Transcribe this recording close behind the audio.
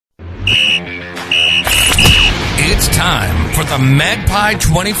time for the Magpie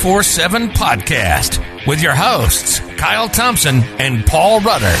 24/7 podcast with your hosts, Kyle Thompson and Paul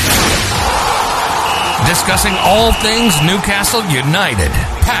Rudder. Discussing all things Newcastle United.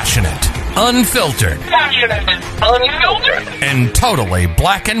 Passionate, unfiltered, and totally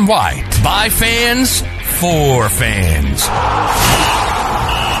black and white. By fans, for fans.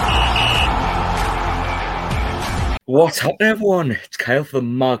 What's happening, everyone? It's Kyle for the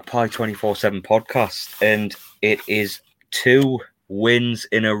Magpie 24/7 podcast, and it is 2 wins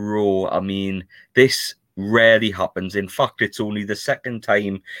in a row. I mean, this rarely happens. In fact, it's only the second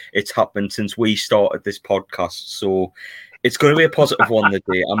time it's happened since we started this podcast, so it's going to be a positive one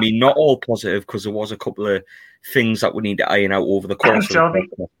today. I mean, not all positive, because there was a couple of things that we need to iron out over the course of the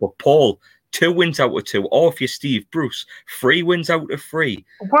podcast. But Paul, 2 wins out of 2. Or if you're Steve Bruce, 3 wins out of 3.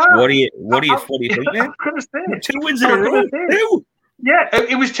 Wow. What do you think, man? 2 wins in a row. 2. Yeah,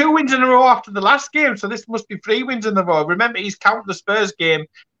 it was 2 wins in a row after the last game, so this must be 3 wins in a row. Remember, he's counting the Spurs game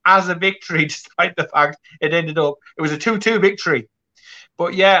as a victory, despite the fact it was a 2-2 victory.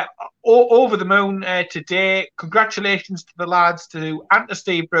 But yeah, over the moon today. Congratulations to the lads, and to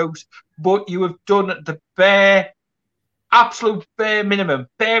Steve Bruce. But you have done the absolute bare minimum,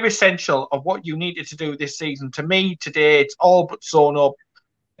 bare essential of what you needed to do this season. To me, today, it's all but sewn up.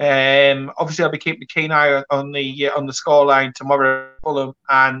 Obviously, I'll be keeping a keen eye on the scoreline tomorrow, Fulham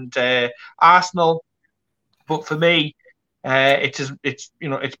and Arsenal. But for me,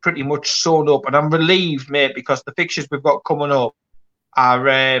 it's pretty much sewn up, and I'm relieved, mate, because the fixtures we've got coming up are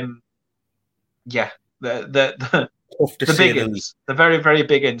the big ones, the very, very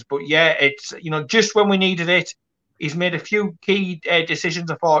big ones. But yeah, it's just when we needed it, he's made a few key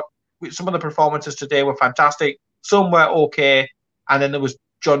decisions. I thought some of the performances today were fantastic, some were okay, and then there was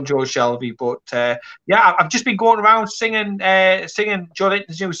Jonjo Shelvey. But I've just been going around singing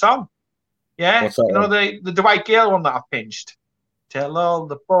Joelinton's new song. Yeah, the Dwight Gale one that I've pinched. Tell all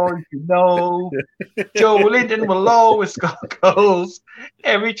the boys you know, Joelinton will always score goals.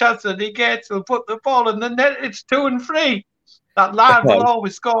 Every chance that he gets, he'll put the ball in the net. It's 2 and 3. That lad will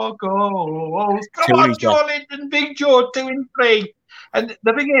always score goals. Come on, Joelinton, Big Joe, 2 and 3. And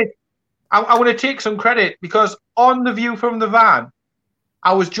the thing is, I want to take some credit, because on the view from the van,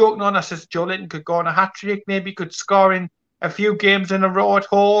 I was joking on. I said Joelinton could go on a hat trick, maybe could score in a few games in a row at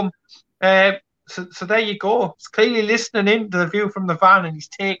home. So there you go. He's clearly listening in to the view from the van, and he's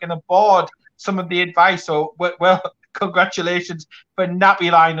taken aboard some of the advice. So, well, congratulations for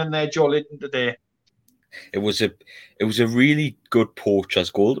nappy lining there, Joelinton, today. It was a really good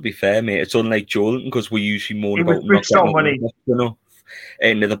poacher's goal, to be fair, mate. It's unlike Joelinton, because we usually moan about not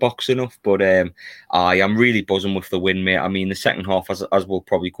into the box enough. But I am really buzzing with the win, mate. I mean, the second half, as we'll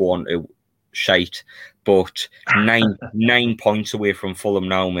probably go on to, shite, but 9 points away from Fulham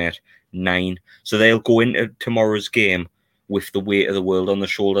now, mate. 9. So they'll go into tomorrow's game with the weight of the world on their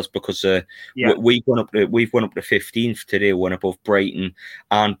shoulders, because we've gone up to 15th today, went above Brighton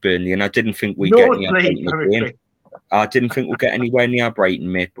and Burnley, and I didn't think we'd get game. I didn't think we'd get anywhere near Brighton,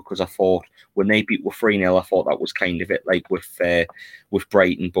 mate, because I thought when they beat with 3-0, I thought that was kind of it, like with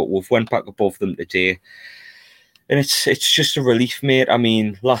Brighton. But we've went back above them today, and it's just a relief, mate. I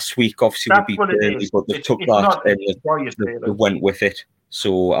mean, last week obviously we beat Burnley, but they took that and they went with it.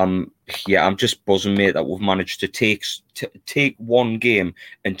 So I'm just buzzing, mate, that we've managed to take one game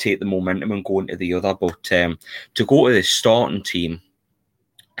and take the momentum and go into the other. But to go to this starting team,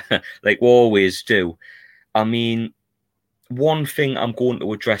 like we always do, I mean, one thing I'm going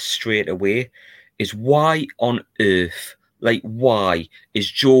to address straight away is why on earth, why is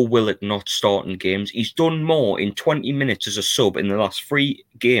Joe Willock not starting games? He's done more in 20 minutes as a sub in the last 3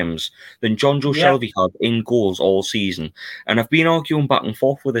 games than Jonjo Shelvey had in goals all season. And I've been arguing back and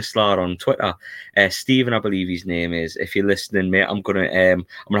forth with this lad on Twitter. Stephen, I believe his name is. If you're listening, mate, I'm gonna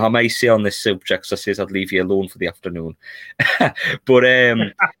have my say on this subject. So I says I'd leave you alone for the afternoon. But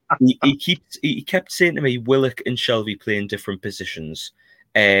he kept saying to me, Willock and Shelvey playing different positions.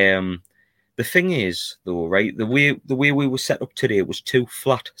 The thing is, though, right, the way we were set up today was 2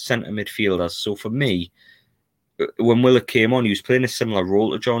 flat centre midfielders. So for me, when Willock came on, he was playing a similar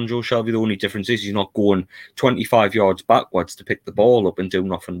role to Jonjo Shelvey. The only difference is he's not going 25 yards backwards to pick the ball up and do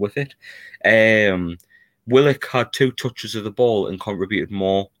nothing with it. Willock had 2 touches of the ball and contributed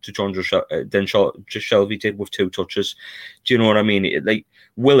more to Jonjo than Shelvey did with 2 touches. Do you know what I mean?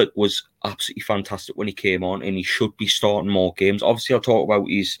 Willock was absolutely fantastic when he came on, and he should be starting more games. Obviously, I'll talk about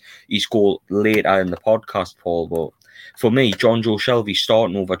his goal later in the podcast, Paul, but for me, Jonjo Shelvey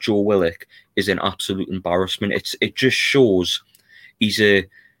starting over Joe Willock is an absolute embarrassment. It just shows he's a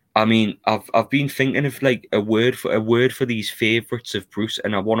I mean, I've been thinking of like a word for these favourites of Bruce,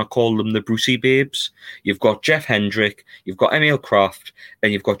 and I want to call them the Brucey Babes. You've got Jeff Hendrick, you've got Emil Kraft,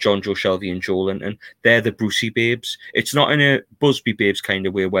 and you've got John Joe Shelby and Joelinton. They're the Brucey Babes. It's not in a Busby Babes kind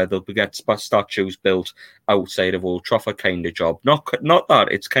of way where they'll get statues built outside of Old Trafford kind of job. Not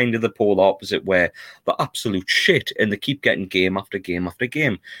that. It's kind of the polar opposite where they're absolute shit and they keep getting game after game after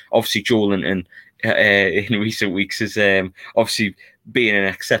game. Obviously, Joelinton in recent weeks is obviously being an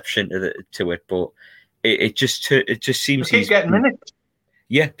exception to it, but it just seems they keep getting minutes.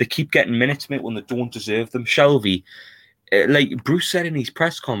 Yeah, they keep getting minutes, mate, when they don't deserve them. Shelby, like Bruce said in his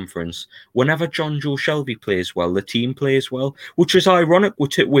press conference, whenever John Joe Shelby plays well, the team plays well, which is ironic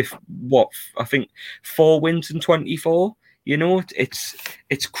with what I think 4 wins in 24. You know,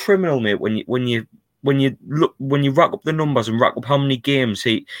 it's criminal, mate, when you rack up the numbers and rack up how many games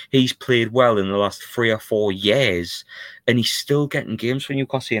he's played well in the last 3 or 4 years, and he's still getting games for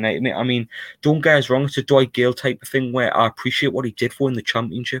Newcastle United, mate. I mean, don't get us wrong, it's a Dwight Gale type of thing where I appreciate what he did for in the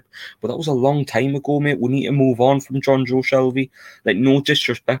Championship, but that was a long time ago, mate. We need to move on from John Joe Shelby. Like, no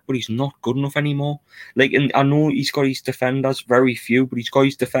disrespect, but he's not good enough anymore. Like, and I know he's got his defenders, very few, but he's got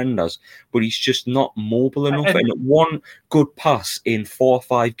his defenders, but he's just not mobile enough. And one good pass in 4 or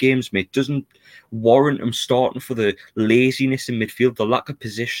 5 games, mate, doesn't warrant him starting for the laziness in midfield, the lack of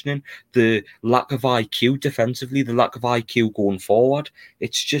positioning, the lack of IQ defensively, the lack of IQ going forward.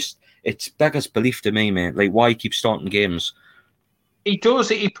 It's beggars belief to me, mate. Like, why he keeps starting games? He does.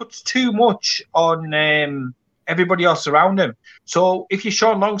 He puts too much on everybody else around him. So if you're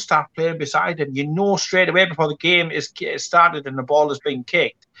Sean Longstaff playing beside him, you know straight away before the game is started and the ball is being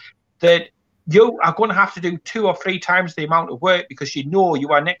kicked that you are going to have to do 2 or 3 times the amount of work because you know you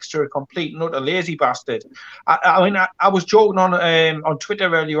are next to a complete and utter lazy bastard. I was joking on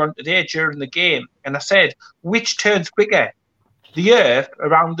Twitter earlier on today during the game, and I said, which turns quicker? The Earth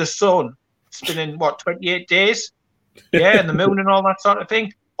around the sun, spinning, 28 days? Yeah, and the moon and all that sort of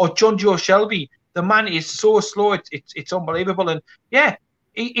thing? Or John Joe Shelby? The man is so slow, it's unbelievable. And yeah,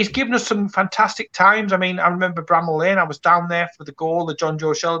 he's given us some fantastic times. I mean, I remember Bramall Lane, I was down there for the goal, the John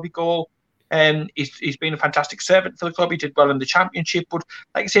Joe Shelby goal. He's been a fantastic servant for the club. He did well in the Championship, but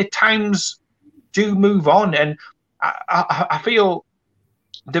like I say, times do move on, and I feel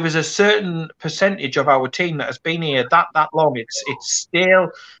there is a certain percentage of our team that has been here that long. It's stale.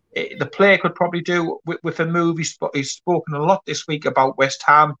 The player could probably do with a move. He's spoken a lot this week about West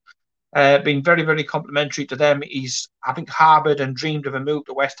Ham, being very, very complimentary to them. He's, I think, harboured and dreamed of a move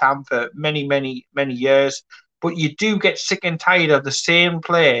to West Ham for many, many, many years. But you do get sick and tired of the same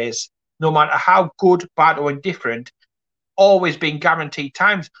players, no matter how good, bad, or indifferent, always being guaranteed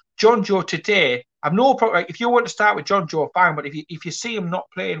times. John Joe today, I've no problem. If you want to start with John Joe, fine. But if you see him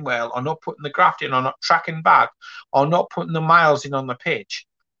not playing well, or not putting the graft in, or not tracking back, or not putting the miles in on the pitch,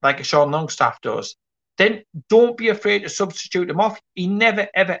 like a Sean Longstaff does, then don't be afraid to substitute him off. He never,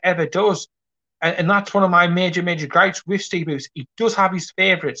 ever, ever does. And that's one of my major, major gripes with Steve Bruce. He does have his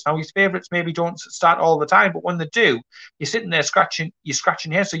favourites. Now, his favourites maybe don't start all the time, but when they do, you're sitting there scratching your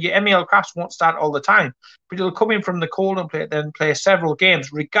head. So your Emil Krafts won't start all the time, but he'll come in from the cold and play several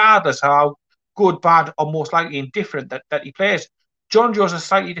games, regardless how good, bad, or most likely indifferent that he plays. John Joe's a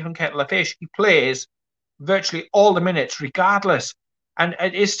slightly different kettle of fish. He plays virtually all the minutes, regardless. And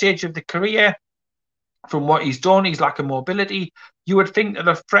at his stage of the career, from what he's done, he's lacking mobility. You would think that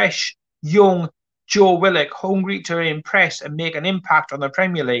a fresh, young Joe Willock, hungry to impress and make an impact on the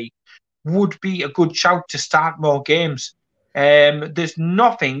Premier League, would be a good shout to start more games. There's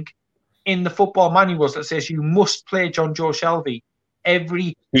nothing in the football manuals that says you must play John Joe Shelby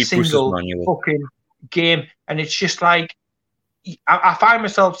every single fucking game. And it's just like, I find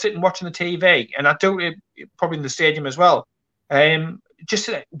myself sitting watching the TV, and I do it probably in the stadium as well. Just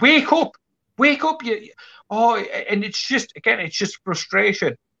wake up. And it's just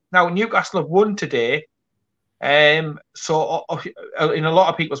frustration. Now, Newcastle have won today, so in a lot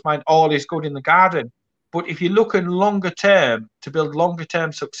of people's mind, all is good in the garden. But if you're looking longer term to build longer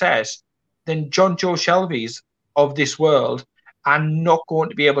term success, then John Joe Shelby's of this world are not going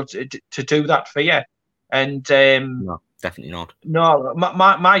to be able to do that for you. And no, definitely not. No,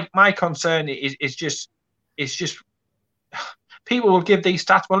 my concern is just people will give these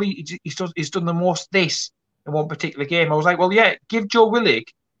stats. Well, he's done the most this in one particular game. I was like, well, yeah, give Joe Willock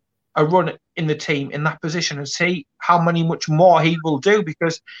a run in the team in that position and see how much more he will do,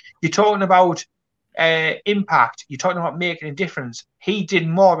 because you're talking about impact, you're talking about making a difference. He did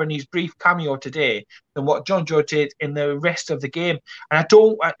more in his brief cameo today than what John Joe did in the rest of the game. And I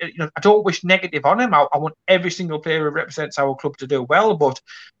don't wish negative on him. I want every single player who represents our club to do well, but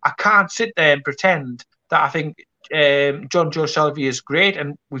I can't sit there and pretend that I think Jonjo Shelvey is great,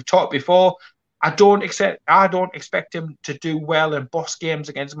 and we've talked before. I don't expect him to do well in boss games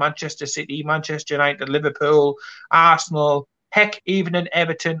against Manchester City, Manchester United, Liverpool, Arsenal, heck, even in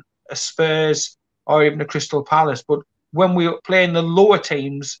Everton, Spurs, or even a Crystal Palace. But when we're playing the lower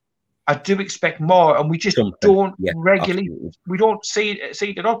teams, I do expect more, and we just don't regularly. Absolutely. We don't see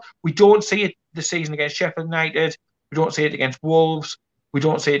it at all. We don't see it this season against Sheffield United. We don't see it against Wolves. We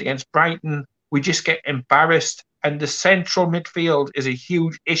don't see it against Brighton. We just get embarrassed. And the central midfield is a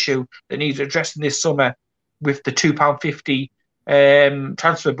huge issue that needs addressing this summer with the £2.50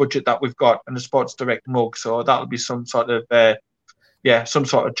 transfer budget that we've got and the Sports Direct mug. So that'll be some sort of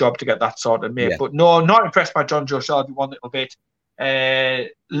job to get that sorted made. Yeah. But no, not impressed by Jonjo Shelvey one little bit.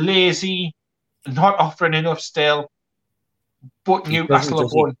 Lazy, not offering enough still. But Newcastle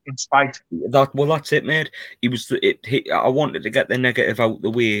have won in spite. That's it, mate. I wanted to get the negative out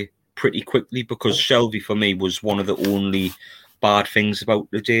the way pretty quickly because Shelvey for me was one of the only bad things about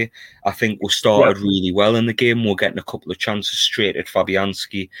the day. I think we started really well in the game. We're getting a couple of chances straight at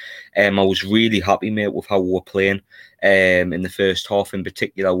Fabianski. I was really happy, mate, with how we were playing in the first half in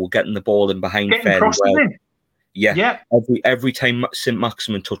particular. We're getting the ball in behind fairly well. Yeah. Every time St.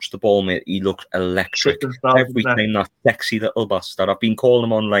 Maximin touched the ball, mate, he looked electric. Every time that sexy little bastard. I've been calling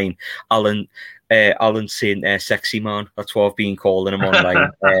him online Alan St. Sexy Man. That's what I've been calling him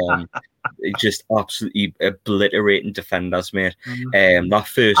online. Just absolutely obliterating defenders, mate. That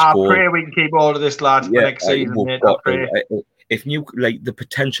first goal. I pray we can keep all of this, lad, for next season, mate. If the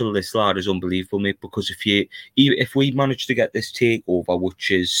potential of this lad is unbelievable, mate, because if we manage to get this takeover,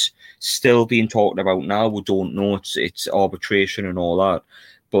 which is still being talked about now, we don't know, it's arbitration and all that,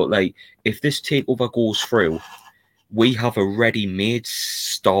 but if this takeover goes through, we have a ready-made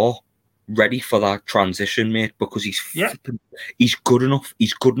star ready for that transition, mate, because he's good enough.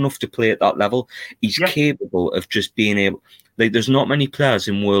 He's good enough to play at that level. He's capable of just being able. There's not many players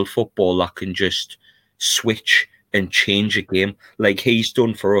in world football that can just switch and change a game like he's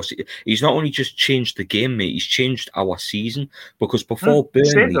done for us. He's not only just changed the game, mate, he's changed our season, because before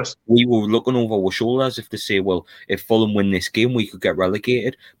Burnley, we were looking over our shoulders if they say, well, if Fulham win this game, we could get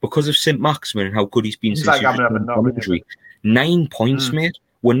relegated. Because of St. Maximin and how good he's been since injury. 9 points, mate.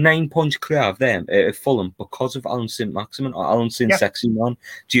 We're 9 points clear of them at Fulham because of Alan St. Maximin or Alan St. Sexy Man.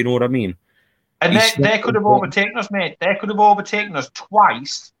 Do you know what I mean? And they could have overtaken us, mate. They could have overtaken us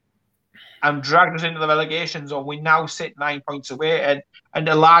twice and dragged us into the relegation zone. We now sit 9 points away. And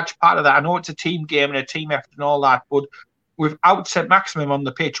a large part of that, I know it's a team game and a team effort and all that, but without St. Maximin on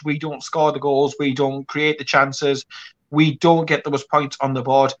the pitch, we don't score the goals, we don't create the chances, we don't get those points on the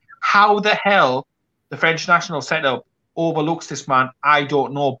board. How the hell the French national setup overlooks this man, I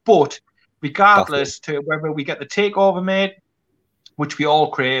don't know. But regardless to whether we get the takeover, mate, which we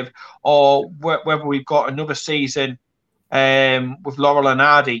all crave, or whether we've got another season with Laurel and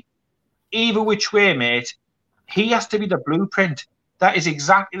Hardy, either which way, mate, he has to be the blueprint. That is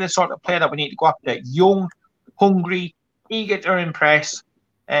exactly the sort of player that we need to go after. Young, hungry, eager to impress,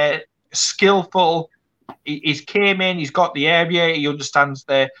 skillful. He's came in, he's got the area, he understands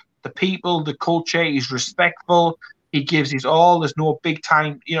the people, the culture, he's respectful, he gives his all. There's no big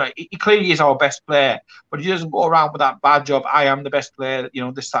time, he clearly is our best player, but he doesn't go around with that bad job, I am the best player,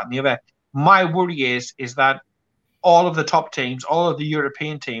 this, that, and the other. My worry is that all of the top teams, all of the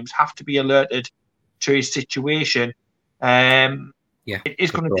European teams have to be alerted to his situation. It is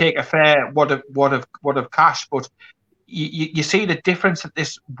going to take a fair wad of cash, but you see the difference that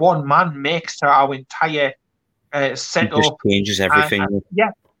this one man makes to our entire setup. It just changes everything.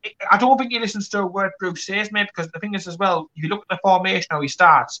 I don't think he listens to a word Bruce says, mate, because the thing is as well, if you look at the formation, how he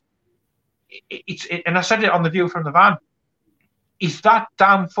starts, and I said it on the view from the van, he's that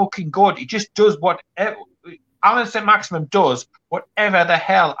damn fucking good. He just does whatever Alan St. Maximin does, whatever the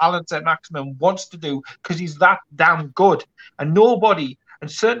hell Alan St. Maximin wants to do, because he's that damn good. And nobody, and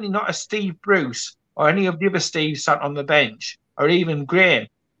certainly not a Steve Bruce or any of the other Steves sat on the bench, or even Graham,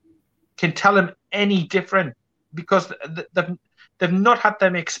 can tell him any different, because they've not had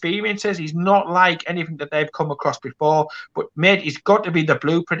them experiences. He's not like anything that they've come across before. But, mate, he's got to be the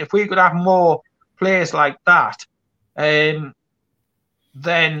blueprint. If we could have more players like that, then,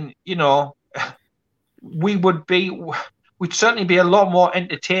 we'd certainly be a lot more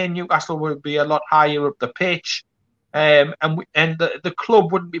entertained. Newcastle would be a lot higher up the pitch. And the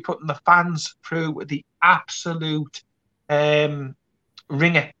club wouldn't be putting the fans through the absolute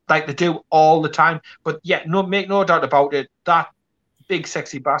ringer like they do all the time. But make no doubt about it, that big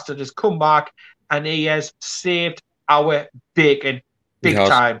sexy bastard has come back and he has saved our bacon big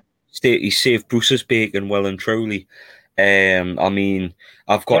time. He saved Bruce's bacon well and truly. I mean,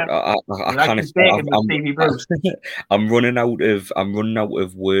 I've got. I kind of. I'm running out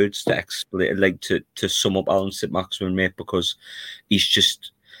of words to explain, like to sum up Alan St-Maximin, mate, because he's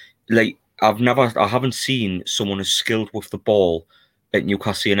just like I haven't seen someone as skilled with the ball at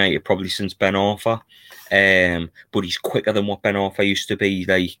Newcastle United probably since Ben Arthur. But he's quicker than what Ben Arthur used to be.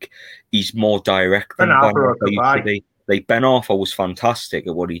 Like he's more direct than Ben Arthur used to be. Like Ben Arthur was fantastic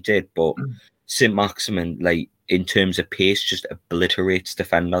at what he did, but St-Maximin, like in terms of pace, just obliterates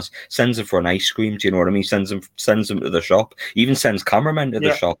defenders. Sends them for an ice cream. Do you know what I mean? Sends them to the shop. Even sends cameramen to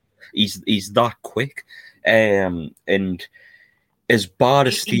the shop. He's that quick. And as bad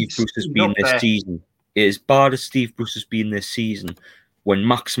as Steve Bruce has been this season, when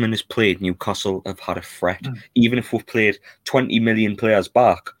Maximin has played, Newcastle have had a threat. Even if we've played 20 million players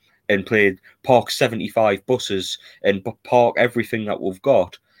back and played park 75 buses and park everything that we've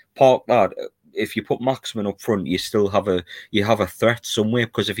got, park that. If you put Maximin up front, you still have a threat somewhere,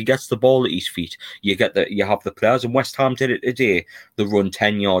 because if he gets the ball at his feet, you have the players. And West Ham did it today. They run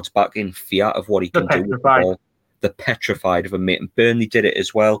 10 yards back in fear of what he can do with the ball. They're petrified of him, mate. And Burnley did it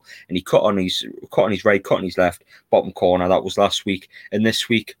as well. And he cut on his right, cut on his left, bottom corner. That was last week. And this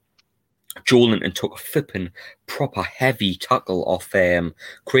week, Joelinton took a flipping proper heavy tackle off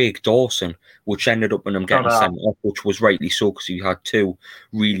Craig Dawson, which ended up in him getting sent off, which was rightly so, because he had two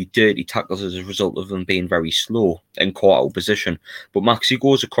really dirty tackles as a result of them being very slow and caught out of position. But Maxi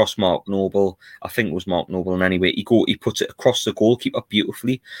goes across Mark Noble. I think it was Mark Noble. And anyway, he puts it across the goalkeeper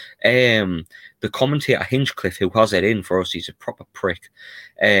beautifully. The commentator Hinchcliffe, who has it in for us, he's a proper prick.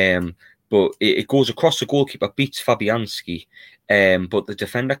 But it goes across the goalkeeper, beats Fabianski. But the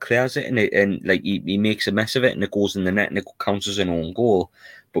defender clears it, and he makes a mess of it, and it goes in the net, and it counts as an own goal.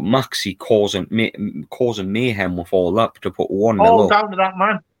 But Maxi causing mayhem with all that to put 1-0 all down to that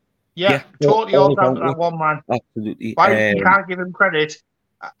man. Yeah, totally all down to that one man. Absolutely. Why you can't give him credit?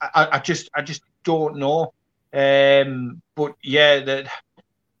 I just don't know. But yeah,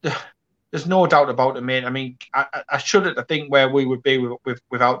 there's no doubt about it, mate. I mean, I shudder to think where we would be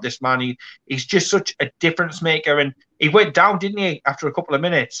without this man. He's just such a difference maker, and he went down, didn't he? After a couple of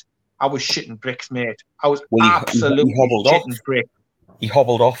minutes, I was shitting bricks, mate. I was absolutely shitting bricks. He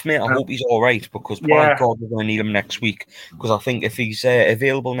hobbled off, mate. I hope he's all right, because by God, we're going to need him next week. Because I think if he's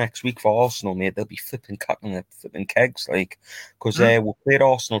available next week for Arsenal, mate, they'll be flipping kegs, like, because we've played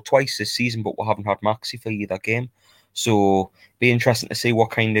Arsenal twice this season, but we haven't had Maxi for either game. So be interesting to see what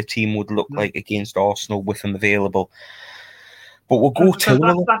kind of team would look like against Arsenal with him available. But we'll go to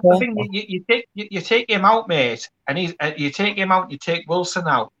the thing. You take him out, mate, and you take him out. You take Wilson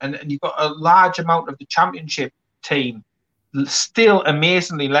out, and you've got a large amount of the Championship team still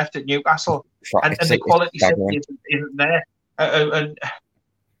amazingly left at Newcastle, and the quality simply isn't there.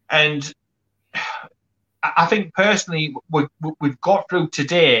 And I think personally, we've got through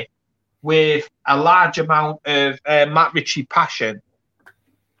today with a large amount of Matt Ritchie passion,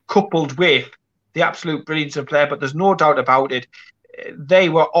 coupled with the absolute brilliance of player. But there's no doubt about it, they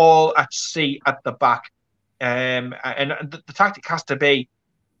were all at sea at the back. And the tactic has to be,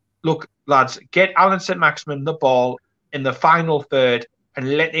 look, lads, get Alan St-Maximin the ball in the final third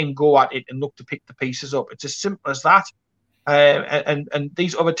and let him go at it and look to pick the pieces up. It's as simple as that. And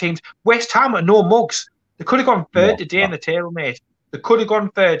these other teams, West Ham are no mugs. They could have gone third today in the table, mate. They could have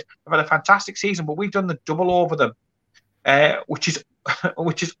gone third. They've had a fantastic season, but we've done the double over them, which is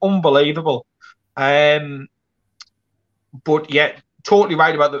unbelievable. But yeah, totally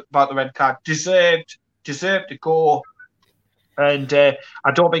right about the red card. Deserved to go. And I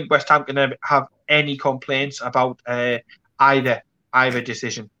don't think West Ham can have any complaints about either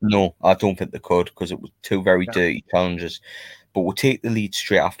decision. No, I don't think they could, because it was two very dirty challenges. But we'll take the lead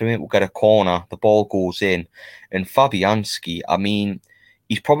straight after it. We'll get a corner. The ball goes in. And Fabianski, I mean,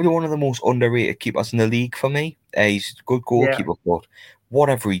 he's probably one of the most underrated keepers in the league for me. He's a good goalkeeper, but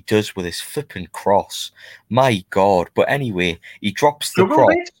whatever he does with his flipping cross, my God. But anyway, he drops the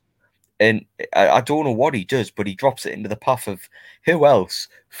cross. And I don't know what he does, but he drops it into the path of who else?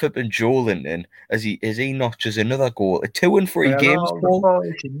 Flipping Joelinton, as he notches another goal. 2 in 3 games, Paul.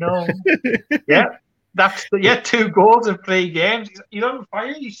 Yeah. That's 2 goals in 3 games. He's on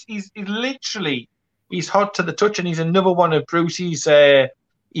fire. He's literally hot to the touch, and he's another one of Brucey's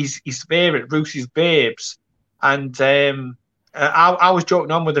his favourite, Brucey's babes. And I was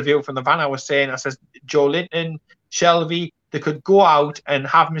joking on with the view from the van. I said Joelinton, Shelvey, they could go out and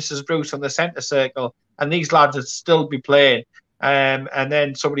have Mrs. Bruce on the centre circle, and these lads would still be playing. And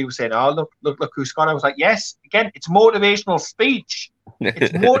then somebody was saying, "Oh, look who scored." I was like, "Yes, again, it's motivational speech.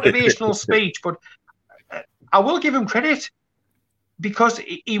 It's motivational speech." But I will give him credit. because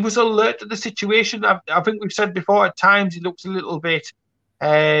he was alert to the situation. I think we've said before, at times he looks a little bit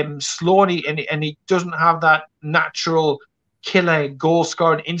slowly, and he doesn't have that natural killer goal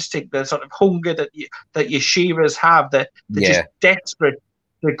scoring instinct, the sort of hunger that your Shearers have, that they're just desperate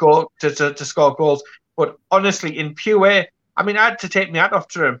to go to score goals. But honestly, in pure, I mean, I had to take my hat off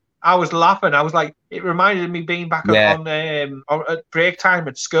to him. I was laughing. I was like, it reminded me being back on at break time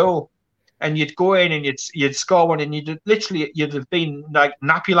at school, and you'd go in and you'd score one, and you'd have been like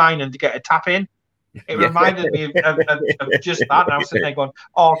nappy lining to get a tap in. It reminded me of just that. And I was sitting there going,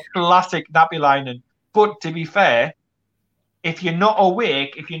 "Oh, classic nappy lining." But to be fair, if you're not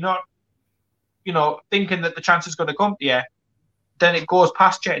awake, if you're not, thinking that the chance is going to come to you, then it goes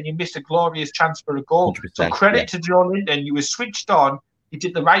past you and you missed a glorious chance for a goal. So credit to Joelinton. You were switched on. You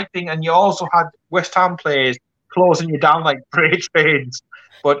did the right thing, and you also had West Ham players closing you down like freight trains.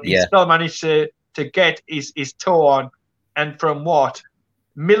 But he still managed to get his toe on, and from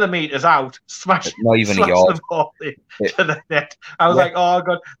millimeters out, smash the ball to the net. I was like, oh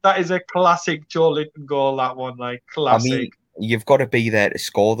God, that is a classic Joelinton goal, that one, like classic. I mean, you've got to be there to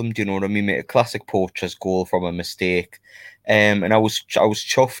score them, do you know what I mean, mate? A classic poacher's goal from a mistake. And I was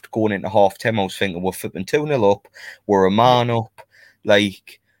chuffed going into half time. I was thinking, we're flipping 2-0 up, we're a man up.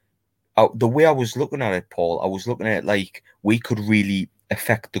 Like, the way I was looking at it, Paul, I was looking at it like we could really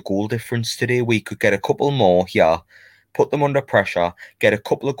affect the goal difference today. We could get a couple more here, put them under pressure, get a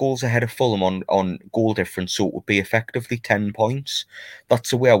couple of goals ahead of Fulham on goal difference, so it would be effectively 10 points.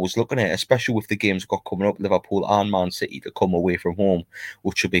 That's the way I was looking at it, especially with the games we've got coming up, Liverpool and Man City, to come away from home,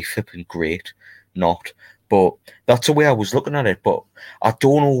 which would be flipping great. Not. But that's the way I was looking at it. But I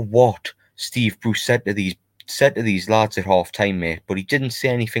don't know what Steve Bruce said to these lads at half-time, mate, but he didn't say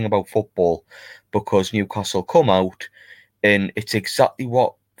anything about football, because Newcastle come out, and it's exactly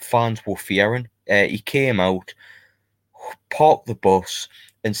what fans were fearing. He came out, parked the bus,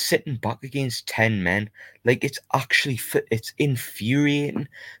 and sitting back against 10 men. Like, it's infuriating,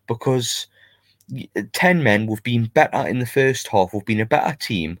 because 10 men, we've been better in the first half, we've been a better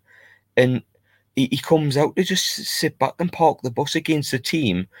team, and he comes out to just sit back and park the bus against a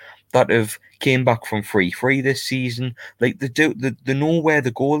team that have came back from 3-3 this season. Like, they know where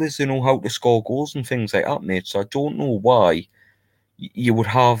the goal is, they know how to score goals and things like that, mate. So I don't know why you would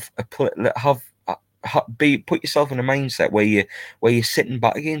put yourself in a mindset where you're sitting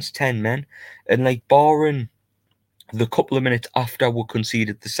back against 10 men, and like, barring the couple of minutes after we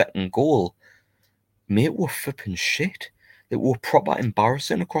conceded the second goal, mate, we're flipping shit. It were proper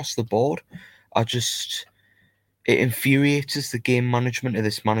embarrassing across the board. It infuriates the game management of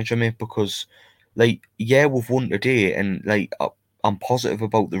this manager, mate, because, like, we've won today, and like, I'm positive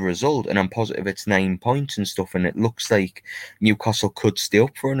about the result, and I'm positive it's 9 points and stuff, and it looks like Newcastle could stay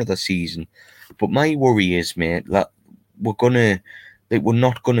up for another season. But my worry is, mate, that we're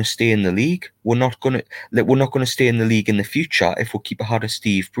not gonna stay in the league. We're not gonna stay in the league in the future if we keep ahead of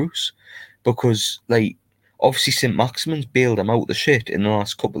Steve Bruce, because, like, obviously St. Maximin's bailed him out the shit in the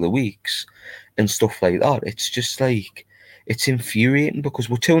last couple of weeks and stuff like that. It's just like, it's infuriating, because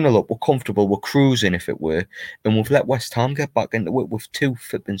we're 2-0 up, we're comfortable, we're cruising, if it were, and we've let West Ham get back into it with two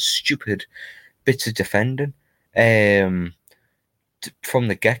flipping stupid bits of defending. From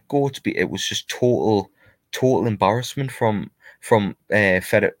the get-go, it was just total embarrassment from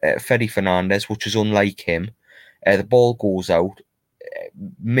Fede Fernandez, which is unlike him. The ball goes out,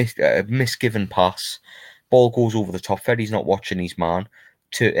 misgiven pass, ball goes over the top. Fede's not watching his man.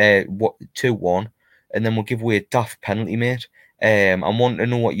 2-1, and then we'll give away a daft penalty, mate. I want to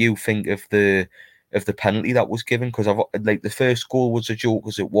know what you think of the penalty that was given, because the first goal was a joke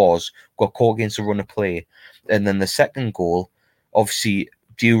as it got caught against a run of play, and then the second goal, obviously,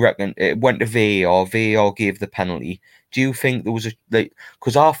 do you reckon it went to VAR? VAR gave the penalty. Do you think there was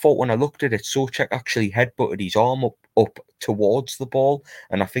because I thought when I looked at it, Souček actually headbutted his arm up towards the ball,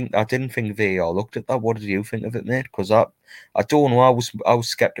 and I didn't think VAR looked at that. What did you think of it, mate? Because I don't know. I was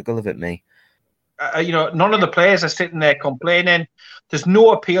skeptical of it, mate. None of the players are sitting there complaining. There's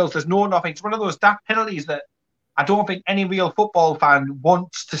no appeals. There's no nothing. It's one of those daft penalties that I don't think any real football fan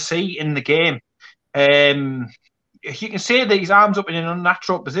wants to see in the game. You can say that his arms up in an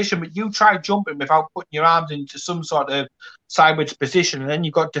unnatural position, but you try jumping without putting your arms into some sort of sideways position, and then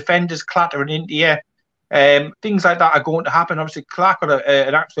you've got defenders clattering into you. Things like that are going to happen. Obviously, Clark got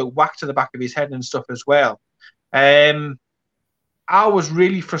an absolute whack to the back of his head and stuff as well. I was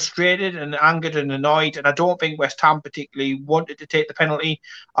really frustrated and angered and annoyed, and I don't think West Ham particularly wanted to take the penalty.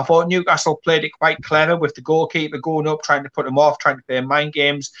 I thought Newcastle played it quite clever with the goalkeeper going up, trying to put him off, trying to play mind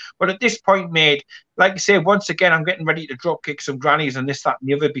games. But at this point, mate, like you say, once again, I'm getting ready to drop kick some grannies and this, that, and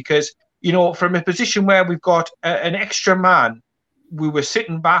the other, because, from a position where we've got an extra man we were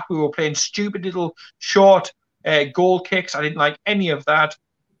sitting back. We were playing stupid little short goal kicks. I didn't like any of that.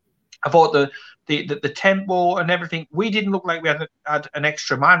 I thought the tempo and everything, we didn't look like we had an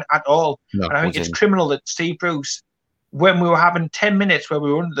extra man at all. No, and I think it's criminal that Steve Bruce, when we were having 10 minutes where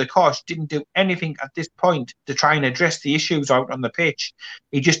we were under the cosh, didn't do anything at this point to try and address the issues out on the pitch.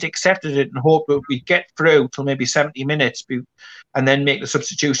 He just accepted it and hoped that we'd get through till maybe 70 minutes and then make the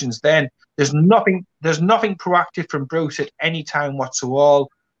substitutions then. There's nothing proactive from Bruce at any time whatsoever.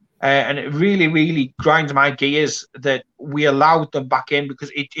 And it really, really grinds my gears that we allowed them back in,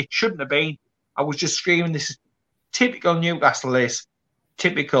 because it shouldn't have been. I was just screaming, this is typical Newcastle, this.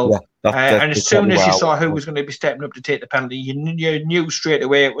 Typical. Yeah, and as soon as you saw who was going to be stepping up to take the penalty, you knew straight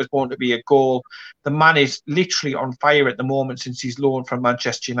away it was going to be a goal. The man is literally on fire at the moment since he's loaned from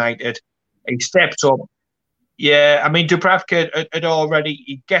Manchester United. He steps up. Yeah, I mean, Dubravka had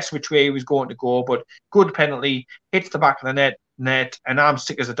already guessed which way he was going to go, but good penalty, hits the back of the net, and I'm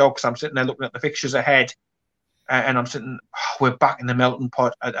sick as a dog because I'm sitting there looking at the fixtures ahead, and I'm sitting, we're back in the melting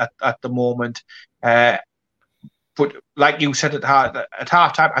pot at the moment. But like you said at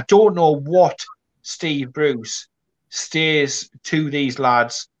halftime, I don't know what Steve Bruce stays to these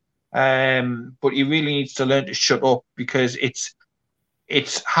lads, but he really needs to learn to shut up, because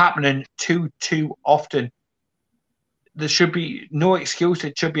it's happening too often. There should be no excuse.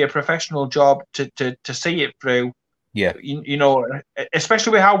 It should be a professional job to see it through. Yeah, you know,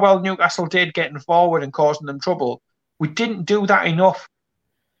 especially with how well Newcastle did getting forward and causing them trouble. We didn't do that enough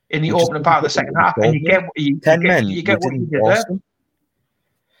in the opening part of the second half, and you get what you deserve.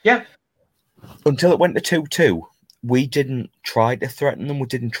 Yeah. Until it went to 2-2, we didn't try to threaten them. We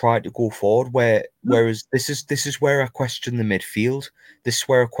didn't try to go forward. Whereas this is where I question the midfield. This is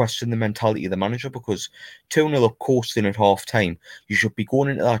where I question the mentality of the manager, because 2-0 up coasting at half time, you should be going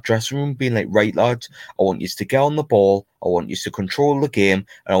into that dressing room being like, right, lads, I want you to get on the ball, I want you to control the game,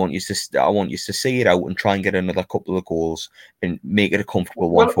 and I want you to see it out and try and get another couple of goals and make it a comfortable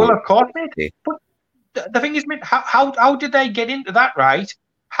one. Well, of course, mate. But the thing is, mate, how did they get into that, right?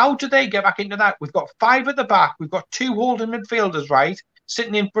 How do they get back into that? We've got 5 at the back. We've got 2 holding midfielders, right,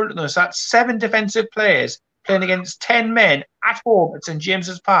 sitting in front of us. That's 7 defensive players playing against 10 men at home at St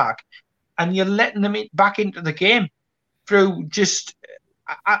James's Park, and you're letting them back into the game through just,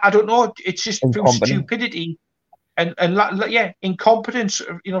 I don't know, it's just through stupidity and incompetence,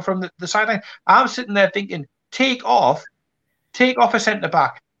 you know, from the sideline. I'm sitting there thinking, take off a centre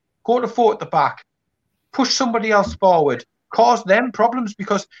back, go to 4 at the back, push somebody else forward, cause them problems,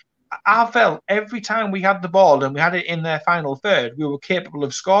 because I felt every time we had the ball and we had it in their final third, we were capable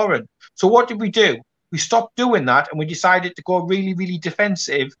of scoring. So what did we do? We stopped doing that, and we decided to go really, really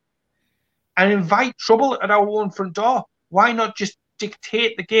defensive and invite trouble at our own front door. Why not just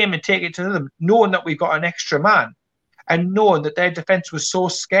dictate the game and take it to them, knowing that we've got an extra man and knowing that their defence was so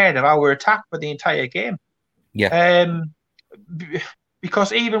scared of our attack for the entire game? Yeah.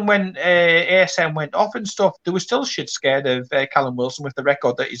 Because even when ASM went off and stuff, they were still shit scared of Callum Wilson with the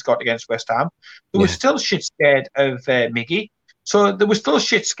record that he's got against West Ham. They were still shit scared of Miggy. So they were still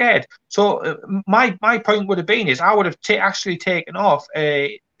shit scared. So my point would have been is I would have actually taken off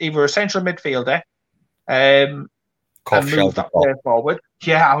either a central midfielder and moved that player forward.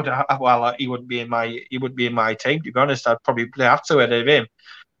 Yeah, I would. Well, he wouldn't be in my team, to be honest. I'd probably play after it of him.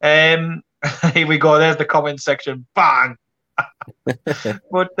 Here we go. There's the comment section. Bang.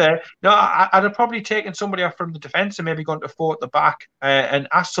 But no, I'd have probably taken somebody off from the defence and maybe gone to 4 at the back and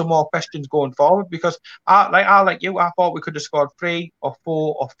asked some more questions going forward, because like you, I thought we could have scored 3 or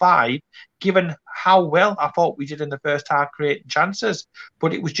 4 or 5 given how well I thought we did in the first half creating chances.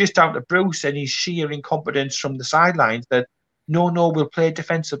 But it was just down to Bruce and his sheer incompetence from the sidelines that no, we'll play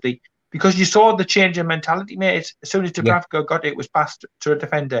defensively. Because you saw the change in mentality, mate. As soon as Dubravka got it was passed to a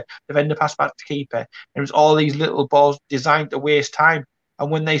defender. Defender passed back to keeper. And it was all these little balls designed to waste time.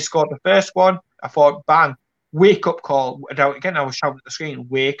 And when they scored the first one, I thought, bang, wake up call. Again, I was shouting at the screen,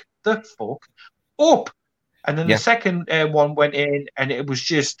 wake the fuck up. And then the second one went in, and it was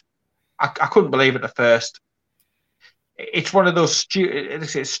just, I couldn't believe it at first. It's one of those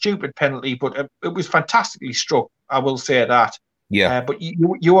stupid penalty, but it was fantastically struck. I will say that. Yeah, but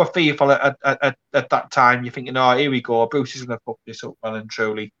you were fearful at that time. You're thinking, oh, here we go. Bruce is going to fuck this up well and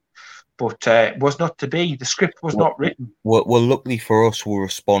truly. But it was not to be. The script was not written. Well, luckily for us, we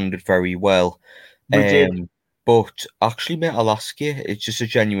responded very well. We did. But actually, mate, I'll ask you. It's just a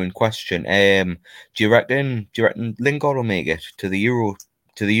genuine question. Do you reckon Lingard will make it to the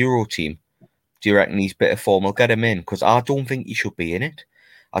Euro team? Do you reckon he's bit of form will get him in? Because I don't think he should be in it.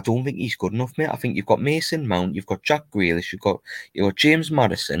 I don't think he's good enough, mate. I think you've got Mason Mount, you've got Jack Grealish, you've got James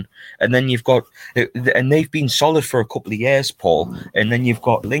Maddison, and then you've got, and they've been solid for a couple of years, Paul. And then you've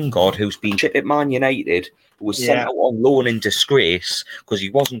got Lingard, who's been shit at Man United, who was sent out on loan in disgrace because he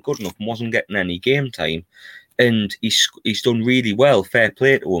wasn't good enough and wasn't getting any game time. And he's done really well, fair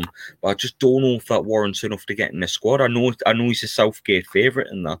play to him. But I just don't know if that warrants enough to get in the squad. I know he's a Southgate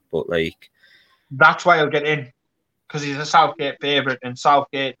favourite in that, but like, that's why he'll get in. Because he's a Southgate favourite, and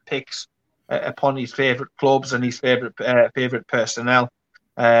Southgate picks upon his favourite clubs and his favourite personnel.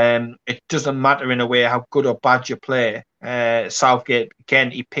 It doesn't matter in a way how good or bad you play. Southgate,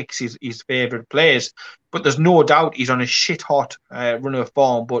 again, he picks his favourite players. But there's no doubt he's on a shit-hot run of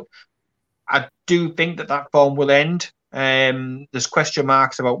form. But I do think that form will end. There's question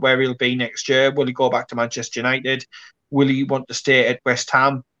marks about where he'll be next year. Will he go back to Manchester United? Will he want to stay at West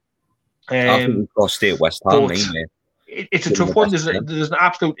Ham? I think he's got to stay at West Ham, mate. It's a tough one. There's an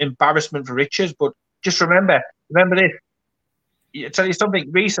absolute embarrassment for riches, but just remember this. I'll tell you something.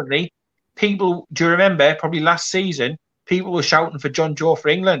 Recently, do you remember, probably last season, people were shouting for John Joe for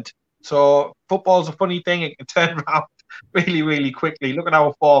England. So football's a funny thing. It can turn around really, really quickly. Look at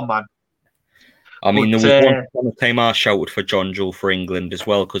our form, man. I mean, there was one time I shouted for John Joe for England as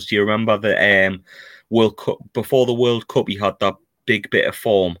well, because do you remember the World Cup, before the World Cup, he had that big bit of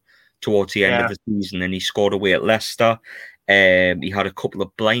form towards the end of the season, and he scored away at Leicester. He had a couple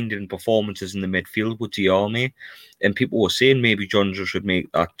of blinding performances in the midfield with Diarmi, and people were saying maybe John Joe should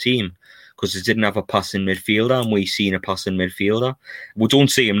make that team because he didn't have a passing midfielder, and we've seen a passing midfielder. We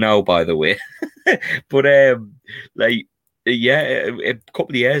don't see him now, by the way. But a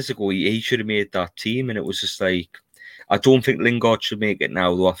couple of years ago, he should have made that team, and it was just like, I don't think Lingard should make it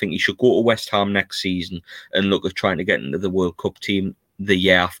now, though. I think he should go to West Ham next season and look at trying to get into the World Cup team the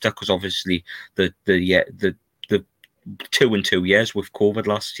year after, because obviously the 2 and 2 years with COVID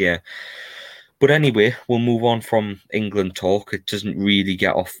last year. But anyway, we'll move on from England talk. It doesn't really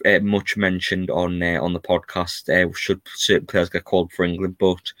get off much mentioned on the podcast. Should certain players get called for England?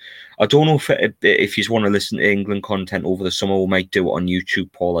 But I don't know if you want to listen to England content over the summer, we might do it on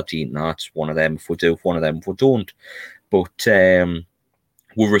YouTube. Paul, I think that's one of them. If we do, one of them. If we don't, but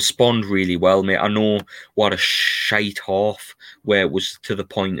we'll respond really well, mate. I know what a shite half where it was to the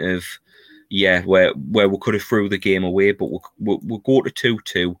point of, where we could have threw the game away, but we'll go to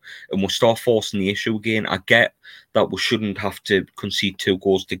 2-2 and we'll start forcing the issue again. I get that we shouldn't have to concede 2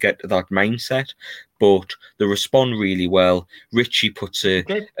 goals to get to that mindset, but they respond really well. Richie puts a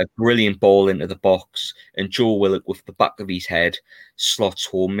brilliant ball into the box, and Joe Willock with the back of his head slots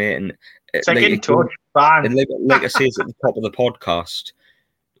home, mate. And second touch, bang. And like I said at the top of the podcast,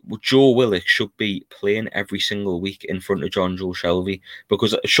 Joe Willock should be playing every single week in front of John Joe Shelvey,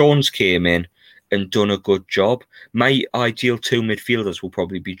 because Sean's came in and done a good job. My ideal 2 midfielders will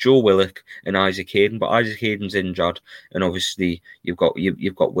probably be Joe Willock and Isaac Hayden, but Isaac Hayden's injured, and obviously you've got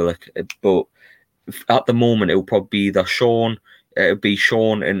Willock. But at the moment, it'll probably be either Sean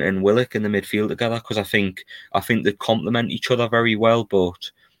and Willock in the midfield together, because I think they complement each other very well.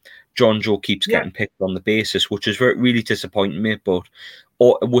 But John Joe keeps getting picked on the basis, which is really disappointing me. But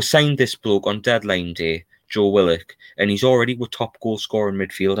we signed this bloke on deadline day, Joe Willock, and he's already with top goal scoring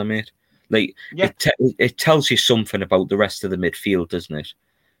midfielder, mate. Like, it tells you something about the rest of the midfield, doesn't it?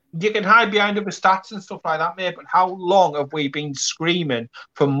 You can hide behind other stats and stuff like that, mate, but how long have we been screaming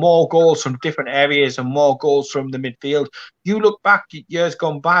for more goals from different areas and more goals from the midfield? You look back at years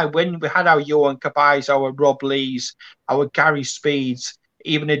gone by when we had our Johan Cabais, our Rob Lees, our Gary Speeds,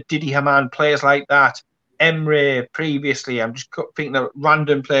 even a Didi Hamann, players like that. Emre previously, I'm just thinking of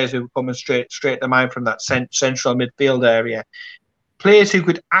random players who were coming straight to mind from that central midfield area. Players who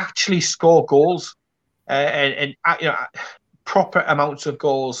could actually score goals and proper amounts of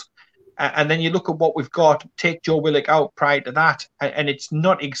goals. And then you look at what we've got, take Joe Willock out prior to that, and it's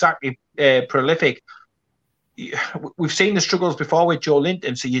not exactly prolific. We've seen the struggles before with Joe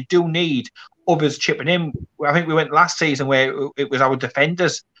Linton, so you do need others chipping in. I think we went last season where it was our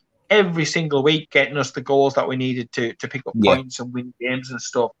defenders every single week getting us the goals that we needed to pick up points and win games and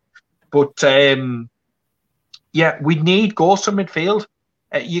stuff. But we need goals from midfield.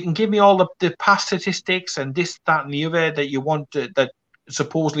 You can give me all the past statistics and this, that, and the other that you want that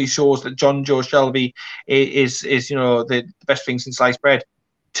supposedly shows that John Joe Shelvey is the best thing since sliced bread.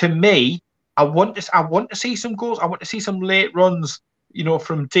 To me, I want to see some goals. I want to see some late runs,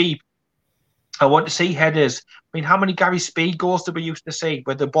 from deep. I want to see headers. I mean, how many Gary Speed goals did we used to see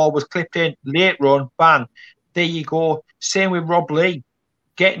where the ball was clipped in, late run, bang, there you go. Same with Rob Lee,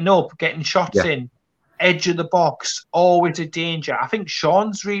 getting up, getting shots in, edge of the box, always a danger. I think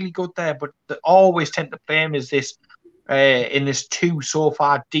Sean's really good there, but they always tend to play him as this in this 2 so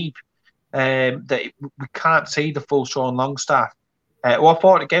far deep that we can't see the full Sean Longstaff. Who I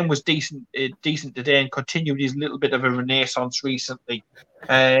thought again was decent today and continued his little bit of a renaissance recently.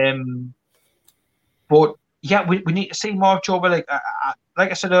 But yeah, we need to see more of Joe Willock.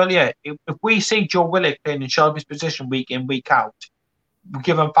 Like I said earlier, if we see Joe Willock playing in Shelby's position week in, week out, we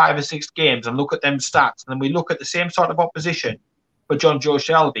give him 5 or 6 games and look at them stats, and then we look at the same sort of opposition for John Joe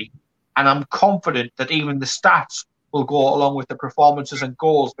Shelby, and I'm confident that even the stats will go along with the performances and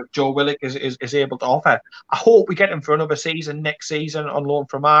goals that Joe Willock is able to offer. I hope we get him for another season next season on loan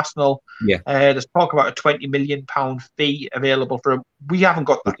from Arsenal. Yeah. There's talk about a £20 million fee available for him. We haven't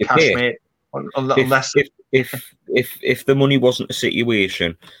got that cash, mate. Unless if the money wasn't a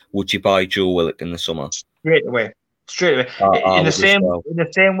situation, would you buy Joe Willock in the summer? Straight away. In the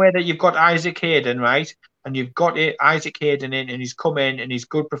same way that you've got Isaac Hayden, right? And you've got Isaac Hayden in, and he's come in and he's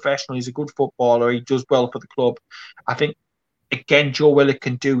good professional. He's a good footballer. He does well for the club. I think again, Joe Willock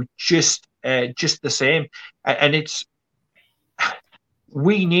can do just the same. And it's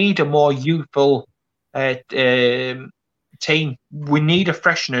we need a more youthful team. We need a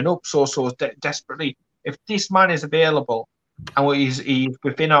freshening up so desperately. If this man is available and he's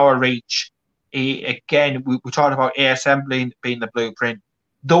within our reach, we talked about ASM being the blueprint.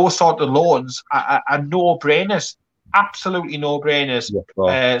 Those sort of loans are no-brainers, absolutely no-brainers. Of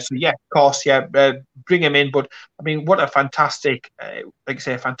course, bring him in. But I mean, what a fantastic,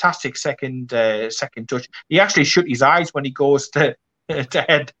 fantastic second touch. He actually shut his eyes when he goes to head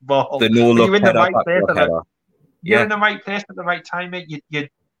the ball. You're in the right place. You're in the right place at the right time, mate.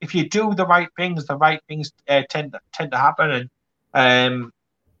 If you do the right things tend to happen. And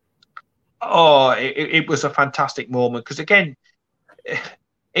it was a fantastic moment because again.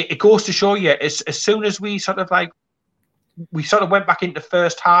 It goes to show you as soon as we sort of went back into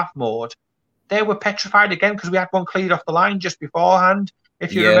first half mode, they were petrified again because we had one cleared off the line just beforehand.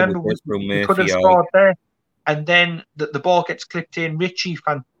 If you remember, we could have scored there, and then the ball gets clipped in. Richie,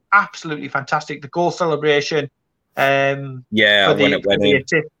 absolutely fantastic. The goal celebration, when it went in,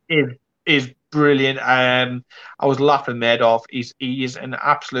 is brilliant. I was laughing my head off. He is an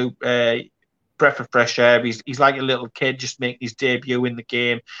absolute. Breath of fresh air. He's like a little kid just making his debut in the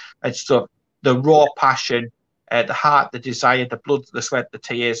game and stuff. The raw passion, the heart, the desire, the blood, the sweat, the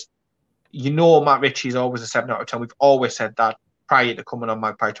tears. Matt Ritchie's always a 7 out of 10. We've always said that prior to coming on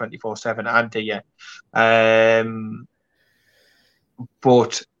Magpie 24/7 and here.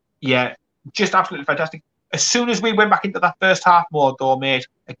 But yeah, just absolutely fantastic. As soon as we went back into that first half mode, though, mate,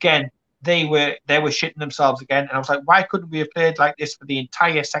 again. They were shitting themselves again, and I was like, "Why couldn't we have played like this for the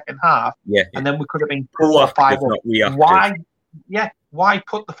entire second half?" Yeah, and then we could have been 4 or 5. Why? Yeah, why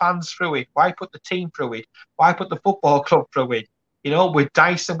put the fans through it? Why put the team through it? Why put the football club through it? With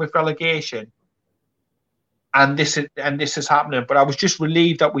Dyson with relegation, and this is happening. But I was just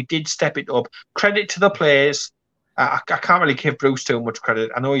relieved that we did step it up. Credit to the players. I can't really give Bruce too much credit.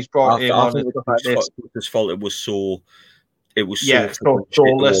 I know he's brought him on and stuff like this. His fault. It was so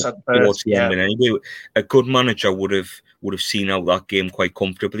soulless at first. Anyway, a good manager would have seen out that game quite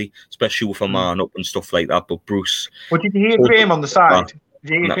comfortably, especially with a man up and stuff like that. But Bruce, did you hear Graham on the side? Did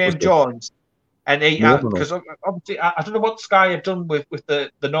you hear Graham Jones? And because obviously I don't know what Sky have done with the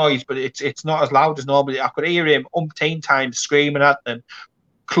noise, but it's not as loud as normally. I could hear him umpteen times screaming at them,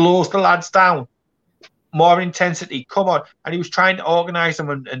 close the lads down. More intensity, come on. And he was trying to organise them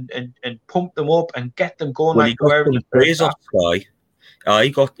and pump them up and get them going. He got some praise off Sky.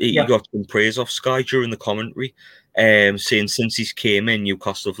 He got some praise off Sky during the commentary, saying since he's came in,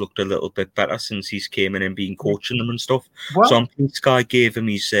 Newcastle have looked a little bit better since he's came in and been coaching them and stuff. What? So I'm thinking Sky gave him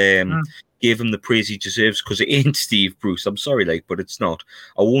the praise he deserves because it ain't Steve Bruce. I'm sorry, but it's not.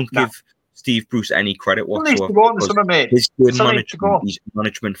 I won't give Steve Bruce any credit whatsoever. His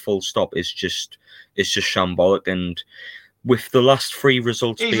management, full stop, is just shambolic. And with the last 3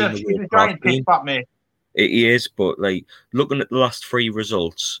 results he's a giant pick back, mate. He is, but looking at the last 3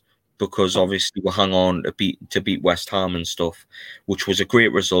 results, because obviously we hung on to beat West Ham and stuff, which was a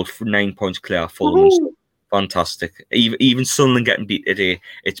great result for 9 points clear. Fulham, fantastic. Even Sunderland getting beat today,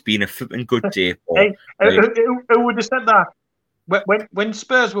 it's been a flipping good day. Hey, who would have said that? When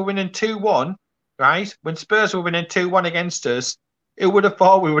Spurs were winning 2-1, right? When Spurs were winning 2-1 against us, who would have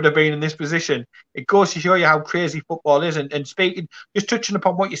thought we would have been in this position? It goes to show you how crazy football is. And speaking, just touching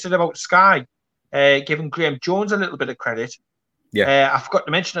upon what you said about Sky, giving Graham Jones a little bit of credit. Yeah, I forgot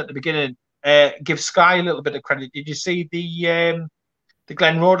to mention at the beginning. Give Sky a little bit of credit. Did you see the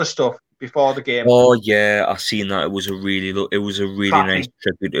Glenn Roeder stuff before the game? Oh yeah, I seen that. It was a really nice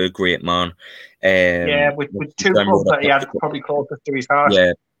tribute to a great man. With 2 clubs that he had probably closest to his heart.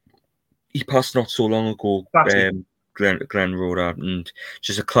 Yeah, he passed not so long ago. Glenn Roeder, and